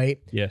sport, right?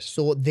 Yes.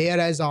 So there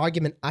is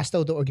argument. I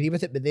still don't agree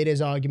with it, but there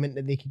is argument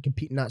that they can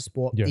compete in that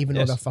sport, Yeah. even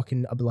though Yes. they're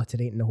fucking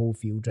obliterating the whole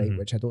field, right? Mhm.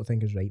 Which I don't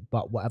think is right.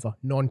 But whatever,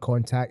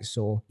 non-contact,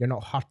 so you're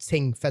not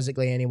hurting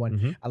physically anyone.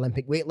 Mhm.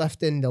 Olympic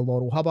weightlifting, the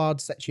Laurel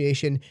Hubbard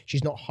situation,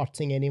 she's not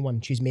hurting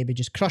anyone. She's maybe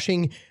just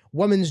crushing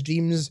women's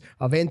dreams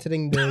of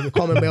entering the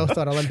Commonwealth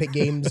or Olympic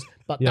Games.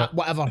 But Yeah. that,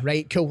 whatever,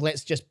 right? Cool.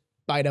 Let's just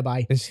by the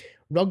by. it's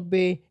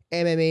Rugby,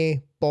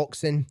 MMA,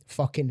 boxing,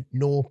 fucking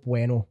no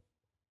bueno.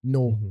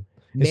 No. Mhm.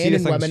 And see Men the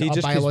and thing, women see are just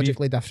 'cause we've-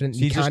 biologically different.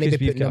 see You just can't be because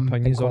we've putting got them in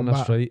opinions on this,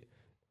 combat. right?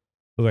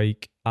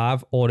 Like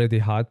I've already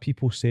had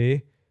people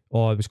say,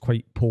 "Oh, it was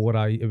quite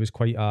polarized. It was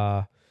quite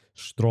a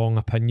strong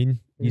opinion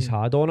he's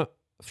had on it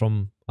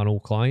from an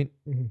old client,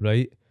 Mhm.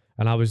 right?"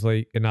 And I was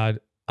like, and I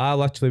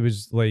literally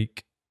was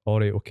like,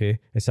 "All right, okay."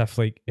 As if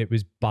like it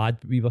was bad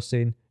what we were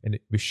saying, and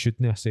we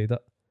shouldn't have said it.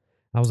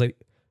 I was like,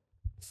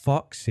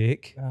 "Fuck's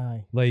sake!"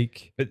 Aye.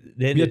 Like But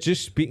then we are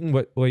just speaking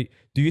with like.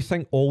 Do you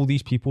think all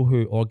these people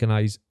who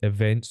organize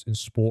events and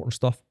sport and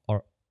stuff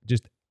are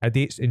just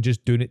idiots and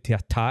just doing it to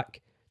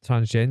attack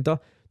transgender?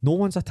 No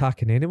one's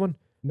attacking anyone.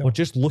 No. We're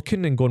just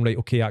looking and going, right,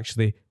 okay,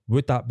 actually,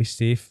 would that be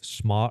safe,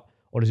 smart,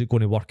 or is it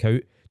going to work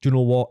out? Do you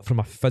know what? From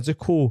a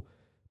physical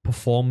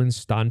performance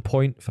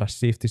standpoint, for a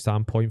safety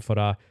standpoint, for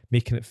a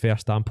making it fair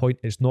standpoint,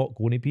 it's not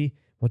going to be.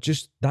 We're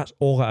just, that's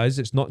all it is.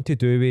 It's nothing to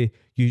do with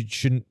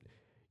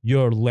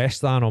you're less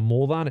than or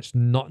more than. It's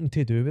nothing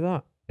to do with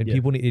that. And Yeah.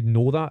 people need to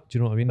know that. Do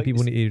you know what I mean? Like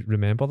People this- need to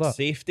remember that.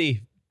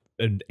 safety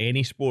in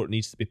any sport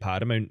needs to be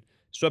paramount.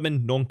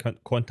 Swimming,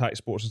 non-contact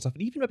sports and stuff,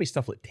 and even maybe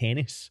stuff like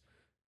tennis,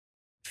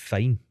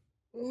 fine.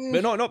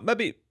 But not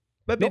maybe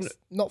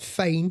Not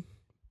fine,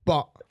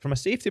 but from a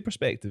safety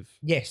perspective.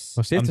 yes.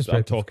 Well, safety I'm perspective,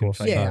 of talking course.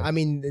 fine. Yeah, I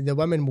mean, the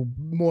women will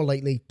more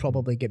likely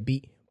probably get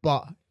beat,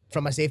 but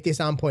from a safety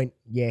standpoint,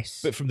 yes.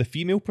 But from the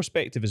female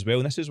perspective as well,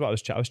 and this is what I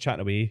was chatting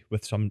away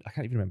with some, I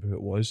can't even remember who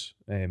it was,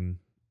 on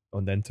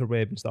the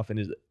interweb and stuff, and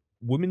is that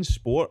women's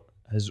sport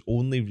has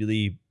only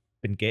really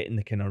been getting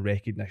the kind of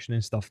recognition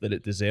and stuff that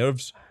it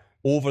deserves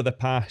over the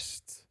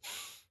past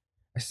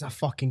This is a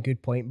fucking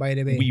good point, by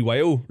the way. wee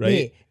while, right?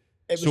 Mate,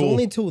 it was So-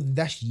 only until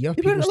this year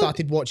people weren't allowed-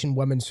 started watching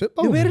women's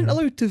football. They weren't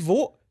allowed to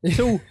vote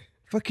till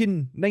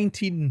fucking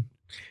 19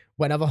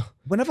 Whenever.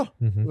 whenever.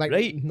 Mhm. Like,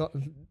 Right.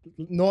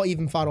 not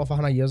even far off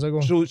 100 years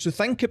ago. So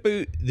think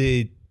about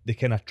the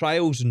kind of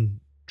trials and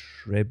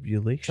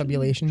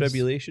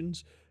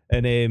tribulations,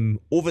 and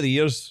over the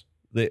years,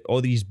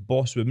 all these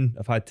boss women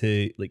have had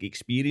to like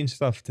experience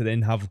stuff to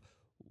then have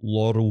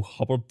Laurel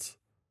Hubbard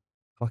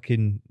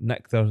fucking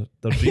nick their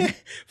dream.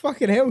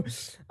 Fucking hell.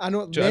 I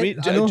know. Do you know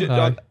what I mean? I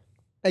know. Aye.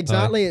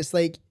 Exactly. It's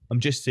like, I'm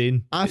just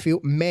saying. I feel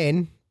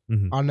men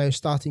Mhm. are now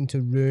starting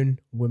to ruin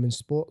women's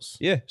sports.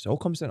 Yeah, so it all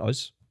comes down to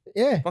us.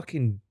 Yeah.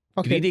 Fucking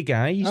Fucking, greedy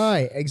guys.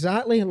 aye,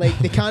 exactly. Like,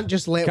 they can't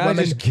just let Can't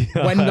women just-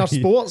 win their Aye.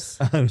 sports.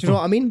 Do you know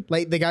what I mean?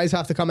 Like, the guys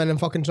have to come in and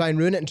fucking try and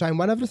ruin it and try and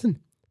win everything.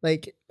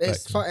 Like,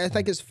 it's I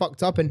think it's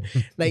fucked up. And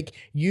like,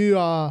 you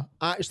are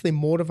actually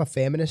more of a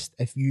feminist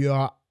if you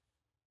are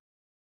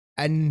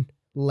in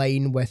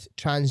line with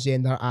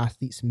transgender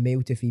athletes,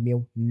 male to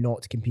female,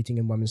 not competing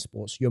in women's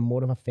sports. You're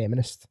more of a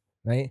feminist,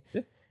 right?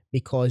 Yeah.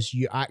 Because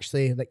you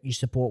actually, like, you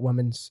support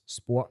women's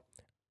sport.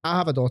 I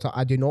have a daughter.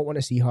 I do not want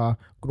to see her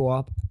grow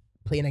up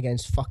playing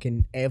against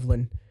fucking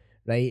Evelyn,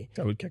 right?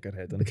 I would kick her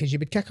head in. Because you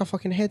would kick her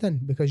fucking head in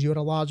because you're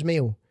a large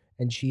male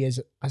and she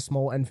is a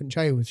small infant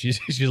child. She's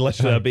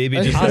literally a baby.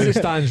 As Just As it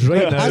stands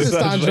right now. As it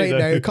That's stands right right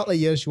now, now. a couple of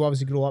years she'll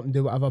obviously grow up and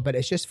do whatever, but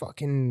it's just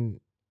fucking,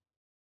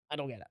 I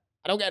don't get it.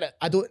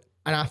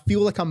 And I feel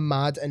like I'm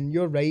mad, and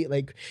you're right.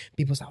 Like,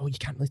 people say, oh, you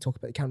can't really talk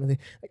about it. Can't really.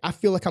 Like, I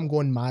feel like I'm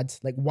going mad.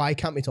 Like, why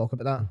can't we talk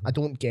about that? I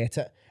don't get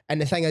it.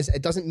 And the thing is,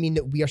 it doesn't mean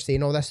that we are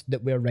saying all this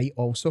that we're right.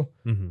 Also,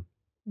 Mhm.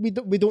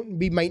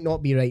 we might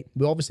not be right.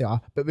 We obviously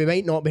are, but we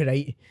might not be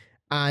right.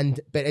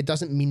 But it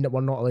doesn't mean that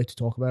we're not allowed to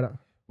talk about it.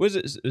 Was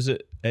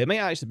it? It might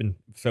have actually been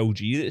Phil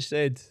G that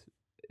said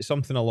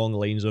something along the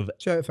lines of,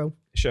 Shout out, Phil.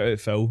 "Shout out,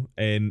 Phil.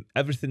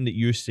 Everything that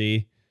you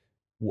say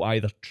will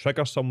either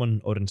trigger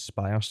someone or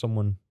inspire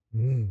someone."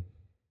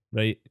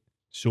 Right.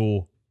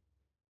 So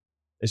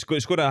it's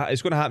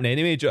gonna happen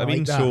anyway. Do you know what I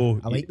mean? That.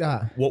 So I like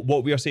that.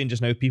 what we are saying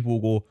just now, people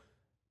will go,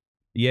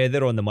 "Yeah,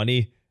 they're on the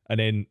money," and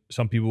then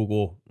some people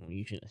will go,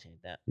 "You shouldn't have said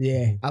that."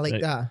 Yeah, I like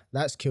Right. that.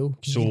 That's cool.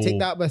 'Cause you So- can take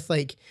that with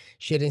like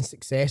sharing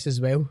success as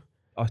well.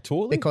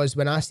 Totally. Because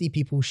when I see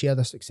people share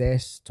their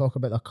success, talk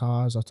about their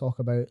cars, or talk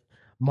about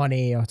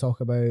money, or talk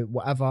about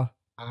whatever,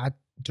 I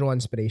draw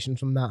inspiration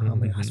from that. I'm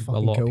like, that's A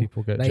fucking lot cool. of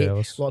people get right?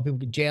 jealous. A lot of people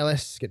get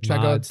jealous, get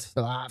triggered. Mad.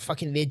 But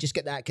fucking, they just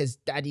get that because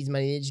daddy's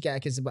money. They just get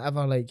it because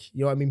whatever. Like,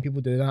 you know what I mean?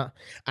 People do that,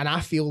 and I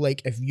feel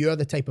like if you're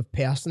the type of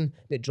person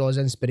that draws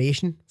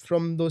inspiration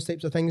from those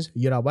types of things,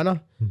 you're a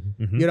winner.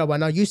 Mhm. You're a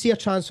winner. You see a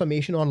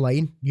transformation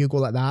online, you go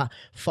like that.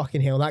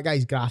 Fucking hell, that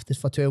guy's grafted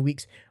for 12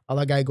 weeks.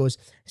 Other guy goes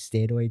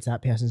steroids.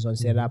 That person's on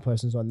steroids. That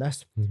person's on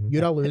this.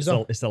 You're a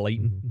loser. It's the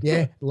lighting.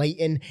 Yeah,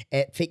 lighting,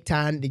 fake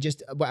tan. They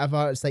just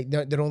whatever. It's like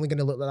they're only going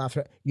to look like that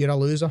for it. You're a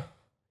loser.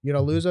 You're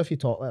a loser if you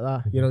talk like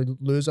that. You're a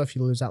loser if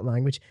you lose that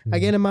language.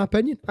 Again, in my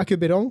opinion, I could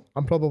be wrong.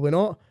 I'm probably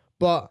not,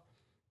 but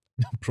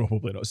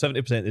Probably not.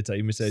 70% of the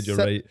time we said you're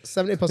right.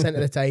 70% of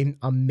the time,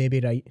 I'm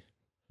maybe right,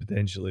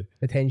 Potentially.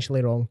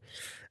 potentially wrong.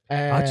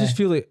 I just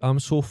feel like I'm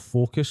so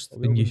focused,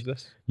 and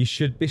you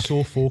should be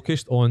so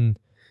focused on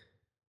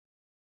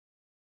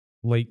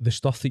like the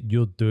stuff that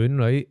you're doing,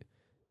 right?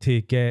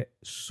 To get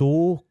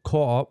so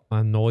caught up,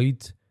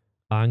 annoyed,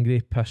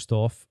 angry, pissed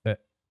off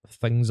at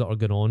things that are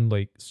going on,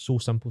 like so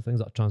simple things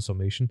like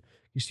transformation.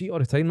 You see it all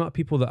the time, that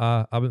people that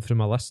I went through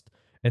my list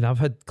and I've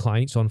had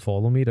clients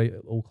unfollow me, right?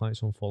 Old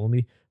clients unfollow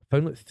me. I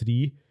found like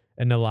 3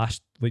 in the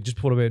last, like just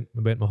before I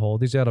went my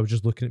holidays there, I was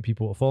just looking at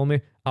people that follow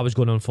me. I was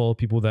going to unfollow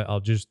people that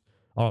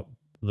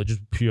they're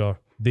just pure,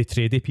 they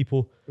tradey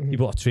people,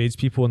 people that are trades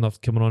people, and they're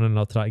coming on and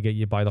they'll try to get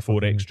you by the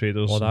Forex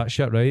traders. all that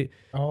shit, right?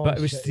 Oh, But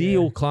it was shit, 3 yeah.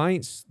 old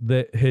clients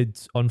that had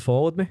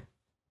unfollowed me,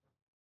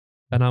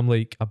 and I'm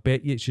like, I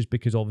bet you it's just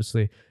because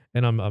obviously,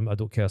 and I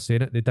don't care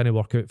saying it, they didn't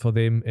work out for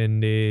them,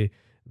 and they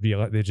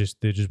just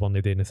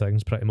weren't doing the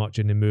things pretty much,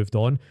 and they moved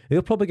on.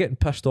 They're probably getting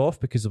pissed off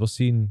because they were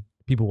seeing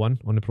people win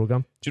on the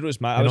program. Do you know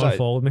what's mad? And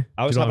unfollowed me.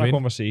 I was Do you know having what a I mean?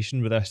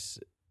 conversation with this,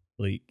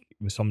 like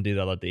with somebody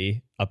the other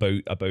day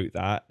about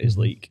that. Is Mhm.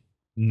 like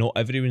not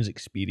everyone's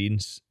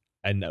experience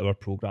in our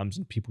programs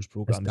and people's It's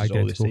programs is all the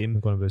identical. same,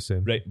 It's going to be the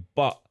same. right?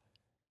 But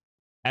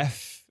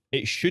if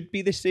it should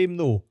be the same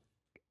though,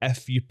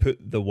 if you put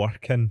the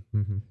work in,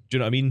 Mm-hmm. do you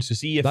know what I mean? So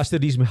see if That's the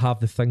reason we have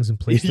the things in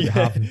place that we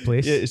have in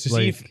place. Yeah, so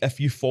see if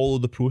you follow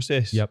the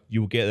process, Yep.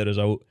 you'll get the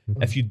result.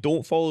 Mhm. If you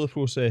don't follow the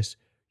process,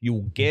 you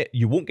won't get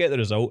the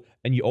result,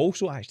 and you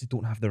also actually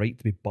don't have the right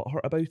to be butthurt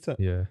about it.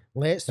 Yeah.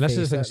 Let's And this is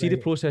the face thing. it, See, the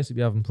right? process that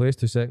we have in place,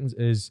 2 seconds,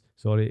 is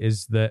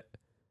that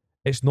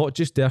it's not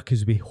just there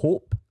because we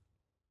hope,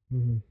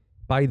 Mhm.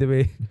 by the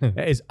way.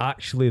 It is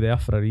actually there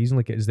for a reason.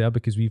 Like, it is there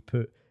because we've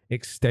put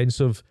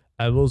extensive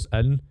hours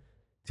in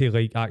to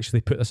like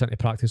actually put this into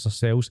practice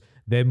ourselves,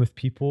 then with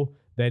people,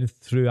 then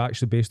through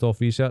actually based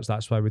off research.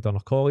 That's why we've done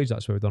our college,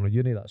 that's why we've done our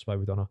uni, that's why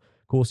we've done our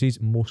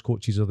courses. Most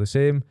coaches are the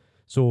same.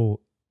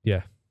 So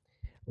yeah.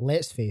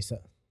 Let's face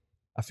it.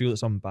 I feel that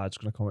something bad's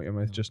going to come out your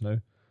mouth just now.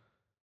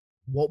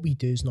 What we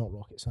do is not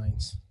rocket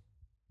science.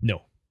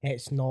 No.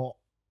 It's not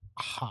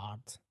hard,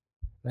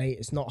 right?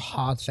 It's not a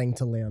hard thing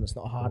to learn. It's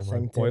not a hard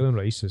thing to. Boiling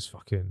rice is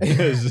fucking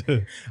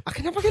I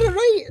can never get it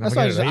right. That's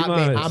why get it right,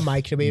 man. I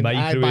microwave.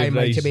 I buy Microwave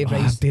rice. microwave Oh,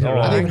 I rice. did it I don't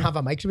wrong. even have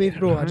a microwave,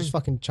 bro. I Right. just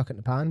fucking chuck it in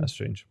the pan. That's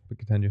strange, but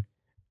continue.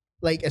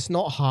 Like, it's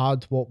not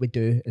hard what we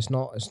do. It's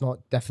not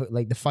difficult.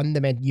 Like, the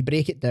fundamental, you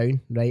break it down,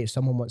 right? If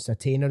someone wants to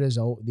attain a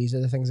result, these are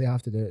the things they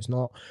have to do. It's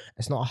not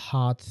a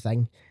hard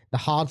thing. The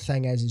hard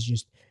thing is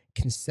just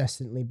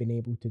consistently being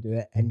able to do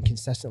it and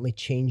consistently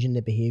changing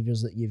the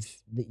behaviors that you've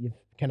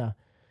kind of,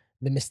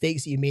 the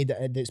mistakes that you made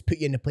that's put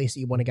you in the place that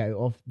you want to get out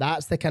of.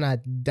 That's the kind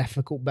of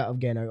difficult bit of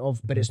getting out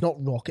of. But it's not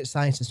rocket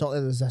science. It's not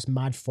that there's this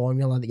mad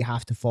formula that you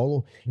have to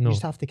follow. You no.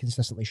 just have to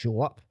consistently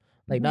show up.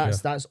 Like,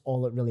 that's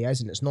all it really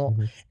is. And it's not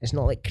Mhm. it's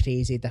not like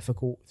crazy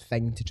difficult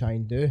thing to try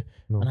and do.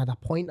 No. And I had a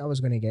point I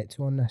was going to get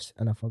to on this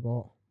and I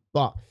forgot.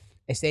 But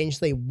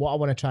essentially what I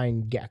want to try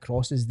and get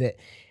across is that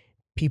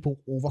people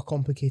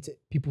overcomplicate it.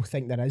 People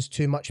think there is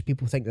too much.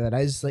 People think there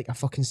is like a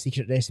fucking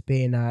secret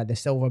recipe and the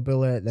silver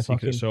bullet, the Secret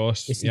fucking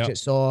sauce. the secret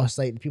sauce.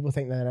 Like, people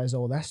think there is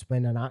all this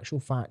when in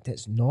actual fact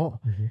it's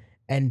not. Mhm.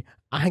 And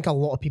I think a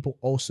lot of people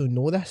also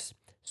know this.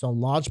 So a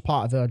large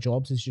part of our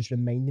jobs is just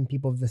reminding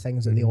people of the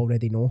things that they Mhm.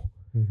 already know.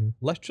 Mhm.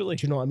 Literally.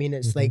 Do you know what I mean?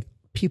 It's Mhm. like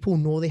people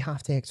know they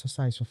have to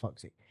exercise, for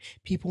fuck's sake.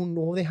 People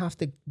know they have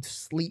to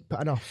sleep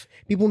enough.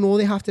 People know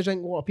they have to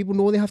drink water. People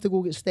know they have to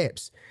go get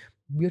steps.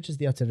 We're just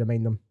there to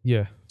remind them.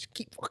 Yeah. Just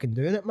keep fucking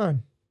doing it,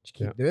 man. Just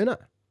keep doing it.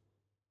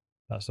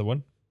 That's the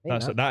one.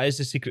 That is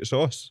the secret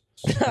sauce.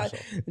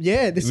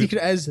 Yeah, the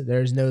secret is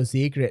there's no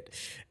secret.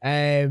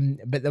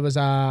 But there was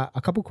a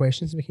couple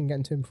questions we can get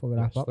into before we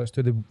wrap up. Let's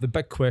do the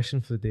big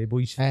question for the day,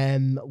 boys.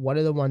 One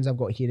of the ones I've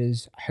got here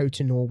is how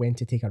to know when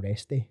to take a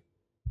rest day.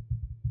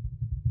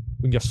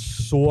 When you're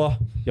sore,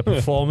 your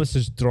performance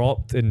has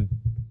dropped, and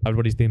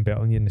everybody's doing better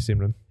than you in the same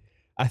room.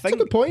 I That's a think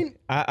good point.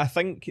 I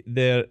think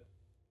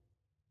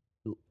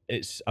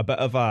it's a bit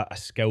of a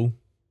skill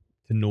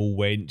to know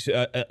when.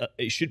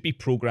 It should be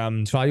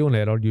programmed Trial and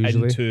error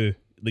usually. into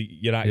like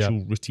your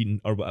actual routine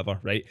or whatever,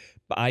 right?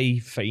 But I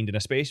find, and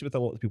especially with a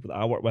lot of people that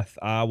I work with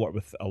a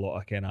lot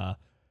of kind of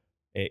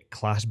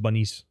class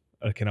bunnies,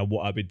 or kind of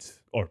what I would,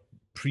 or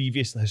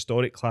previous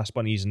historic class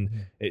bunnies,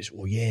 and it's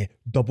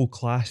double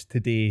class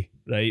today,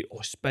 right?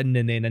 Or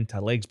spinning then into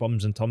legs,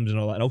 bums and tums and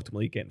all that, and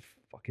ultimately getting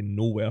fucking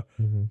nowhere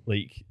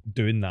like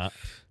doing that.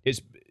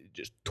 It's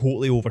just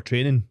totally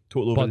overtraining,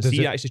 totally over.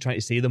 See, actually trying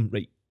to say to them,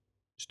 right,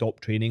 stop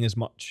training as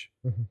much,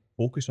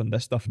 focus on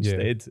this stuff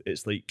instead.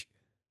 It's like,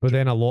 but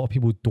then a lot of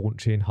people don't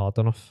train hard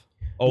enough.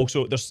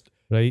 also there's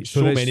right,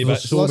 so many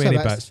bits. So many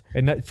bits.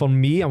 And that, for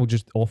me, I will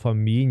just offer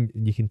me,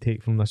 and you can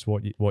take from this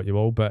what you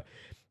will, but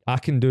I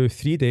can do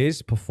 3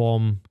 days,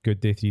 perform good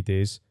day 3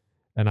 days,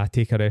 and I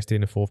take a rest day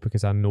in the fourth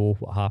because I know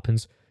what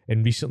happens.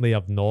 And recently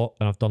I've not,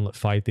 and I've done like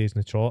 5 days in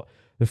the trot.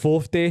 The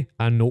fourth day,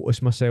 I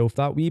notice myself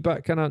that wee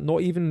bit kind of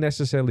not even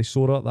necessarily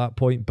sore at that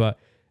point, but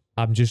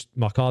I'm just,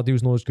 my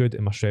cardio's not as good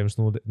and my strength's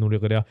not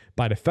really there.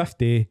 By the fifth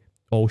day,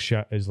 all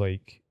shit is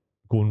like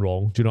going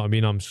wrong. Do you know what I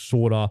mean? I'm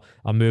sorer,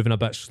 I'm moving a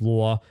bit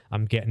slower,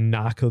 I'm getting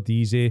knackered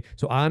easy.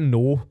 So I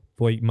know,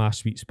 like, my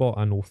sweet spot,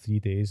 I know 3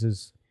 days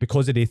is,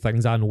 because of the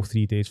things, I know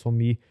 3 days for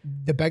me.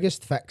 The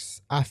biggest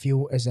fix, I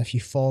feel, is if you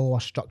follow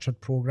a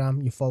structured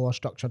program, you follow a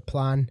structured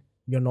plan,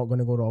 you're not going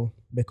to go wrong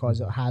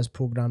because it has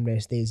program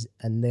rest days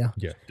in there.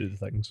 Yeah, do the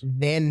things.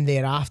 Then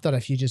thereafter,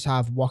 if you just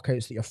have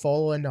workouts that you're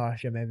following, or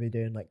if you're maybe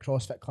doing like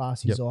CrossFit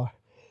classes or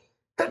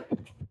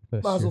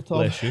Mazel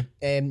tov,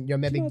 you're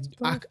maybe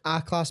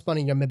a class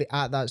bunny, you're maybe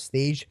at that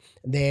stage,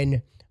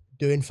 then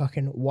doing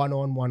fucking one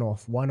on, one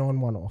off, one on,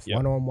 one off,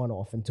 one on, one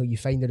off, until you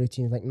find the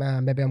routine. Like,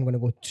 man, maybe I'm going to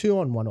go 2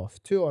 on, 1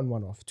 off, 2 on,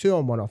 1 off, 2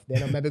 on, 1 off.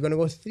 Then I'm maybe going to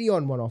go 3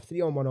 on, 1 off,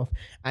 3 on, 1 off.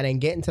 And then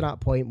getting to that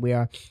point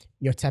where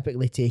you're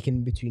typically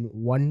taking between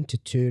 1 to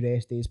 2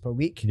 rest days per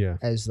week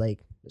is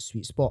like the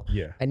sweet spot.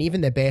 Yeah. And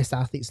even the best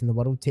athletes in the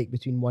world take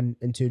between 1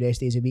 and 2 rest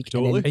days a week.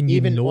 Totally. And And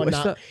even you on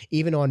notice that, it.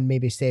 even on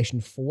maybe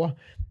session 4,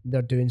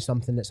 they're doing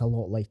something that's a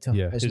lot lighter.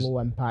 Yeah. It's low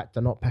impact.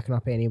 They're not picking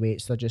up any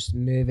weights. They're just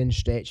moving,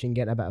 stretching,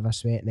 getting a bit of a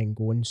sweat and then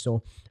going.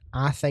 So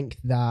I think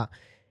that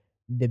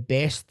the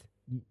best,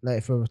 like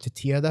if we were to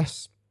tier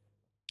this,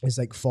 is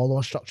like follow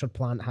a structured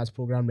plan that has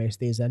program rest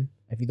days in.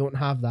 If you don't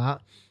have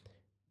that,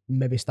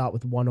 maybe start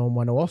with 1 on,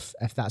 1 off.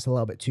 If that's a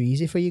little bit too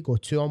easy for you, go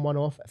 2 on, 1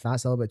 off. If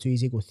that's a little bit too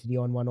easy, go 3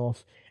 on, 1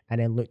 off. And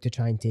then look to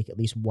try and take at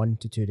least 1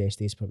 to 2 rest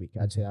days per week.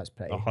 I'd say that's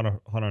pretty.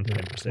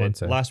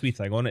 110%. Last wee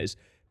thing on it is,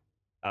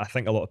 I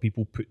think a lot of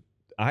people put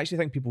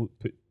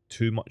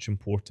too much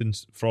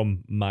importance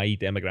from my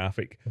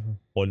demographic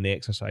on the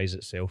exercise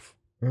itself.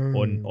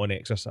 On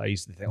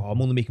exercise, they think, oh,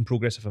 I'm only making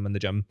progress if I'm in the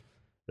gym,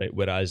 right?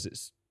 Whereas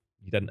it's,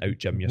 you didn't out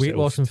gym yourself.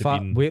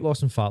 Weight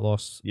loss and fat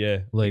loss.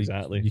 Yeah, Like,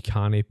 exactly. you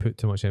can't put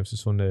too much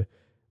emphasis on that.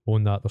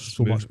 There's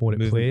so much more at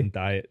movement play. and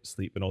diet,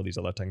 sleep, and all these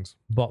other things.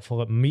 But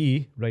for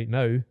me right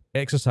now,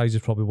 exercise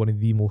is probably one of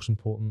the most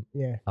important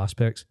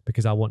aspects,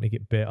 because I want to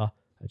get better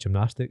at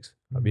gymnastics,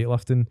 at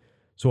weightlifting.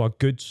 So a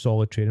good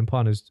solid training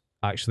plan is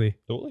actually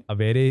a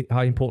very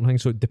high important thing.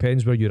 So it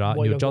depends where you're at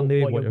in your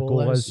journey, what your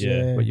goal is,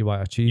 what you want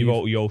to achieve.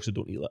 You also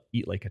don't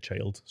eat like a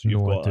child, so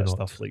you've got that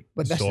stuff like.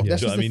 But this sorted,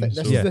 is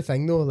this the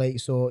thing though. Like,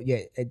 so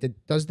yeah,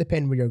 it does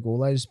depend where your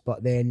goal is.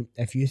 But then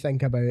if you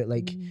think about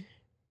like,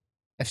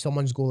 if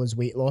someone's goal is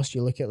weight loss,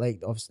 you look at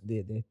like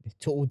obviously the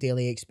total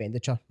daily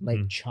expenditure,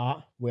 like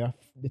chart, where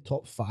the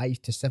top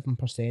 5 to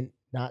 7%,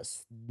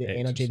 that's the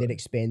energy they're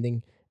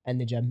expending in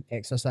the gym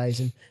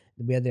exercising.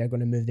 Where they're going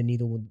to move the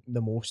needle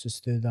the most is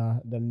through their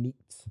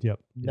needs.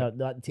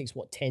 That takes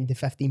 10 to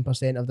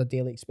 15% of their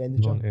daily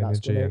expenditure.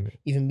 That's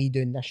even me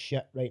doing this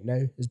shit right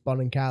now is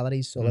burning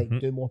calories. So like,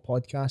 do more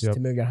podcasts to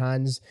move your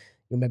hands.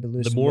 You'll maybe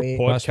lose some weight.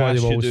 That's why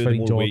you always find the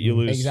more Jordan. weight you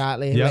lose.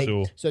 Exactly. Yeah. Like,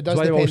 so it does That's why you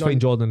depend always on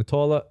find Jordan in the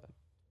toilet.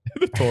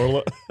 The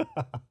toilet.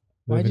 Why'd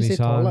you moving say his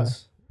toilet?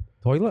 hands.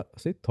 Toilet? I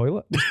said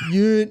toilet.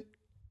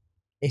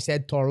 He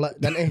said toilet,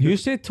 didn't he? You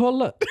said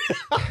toilet.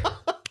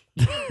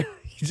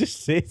 You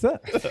just said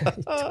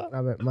it.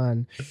 Rabbit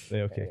man.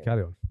 Right, okay,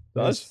 carry on.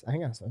 I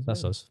think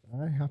that's us.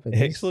 Aye, happy days.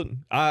 Excellent.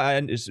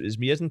 And it's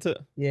me, isn't it?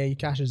 Yeah, you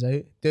cash us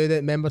out.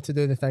 Remember to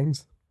do the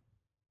things.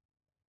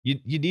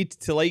 You need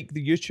to like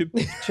the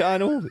YouTube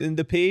channel and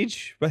the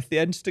page with the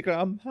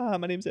Instagram. Hi,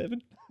 my name's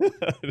Evan.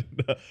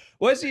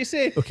 What does he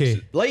say?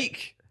 Okay.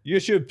 Like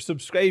YouTube,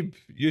 subscribe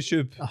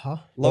YouTube.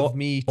 Love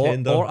me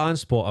tender. Or and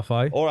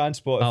Spotify. And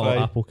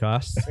Spotify. Apple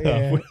Casts.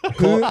 Yeah.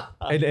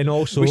 and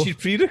also we should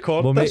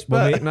pre-record we'll this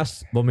make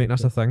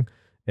this a thing.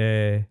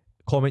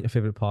 Comment your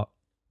favourite part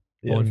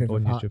on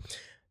favourite part. YouTube.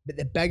 But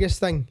the biggest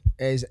thing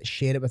is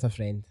share it with a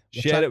friend.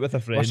 Share it with a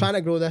We're friend. trying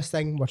to grow this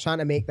thing. We're trying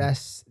to make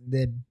this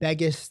the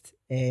biggest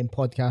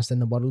podcast in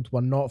the world.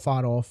 We're not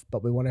far off,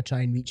 but we want to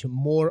try and reach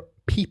more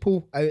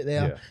people out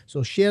there. Yeah.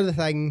 So share the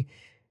thing,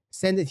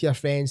 send it to your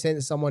friends, send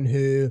it to someone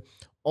who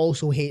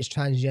also hates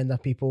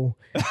transgender people.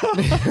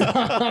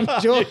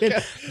 I'm joking.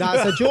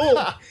 That's a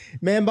joke.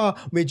 Remember,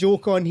 we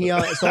joke on here.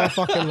 It's all a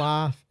fucking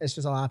laugh. It's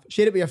just a laugh.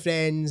 Share it with your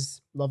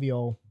friends. Love you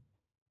all.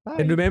 Bye.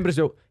 And remember as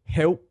well,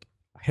 help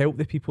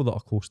the people that are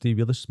close to you.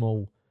 We're the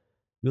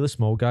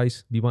small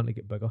guys. We want to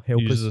get bigger.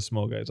 Help Use us. the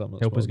small guys. I'm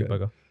not Help small us get guy.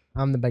 bigger.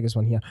 I'm the biggest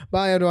one here.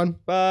 Bye, everyone.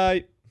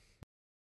 Bye.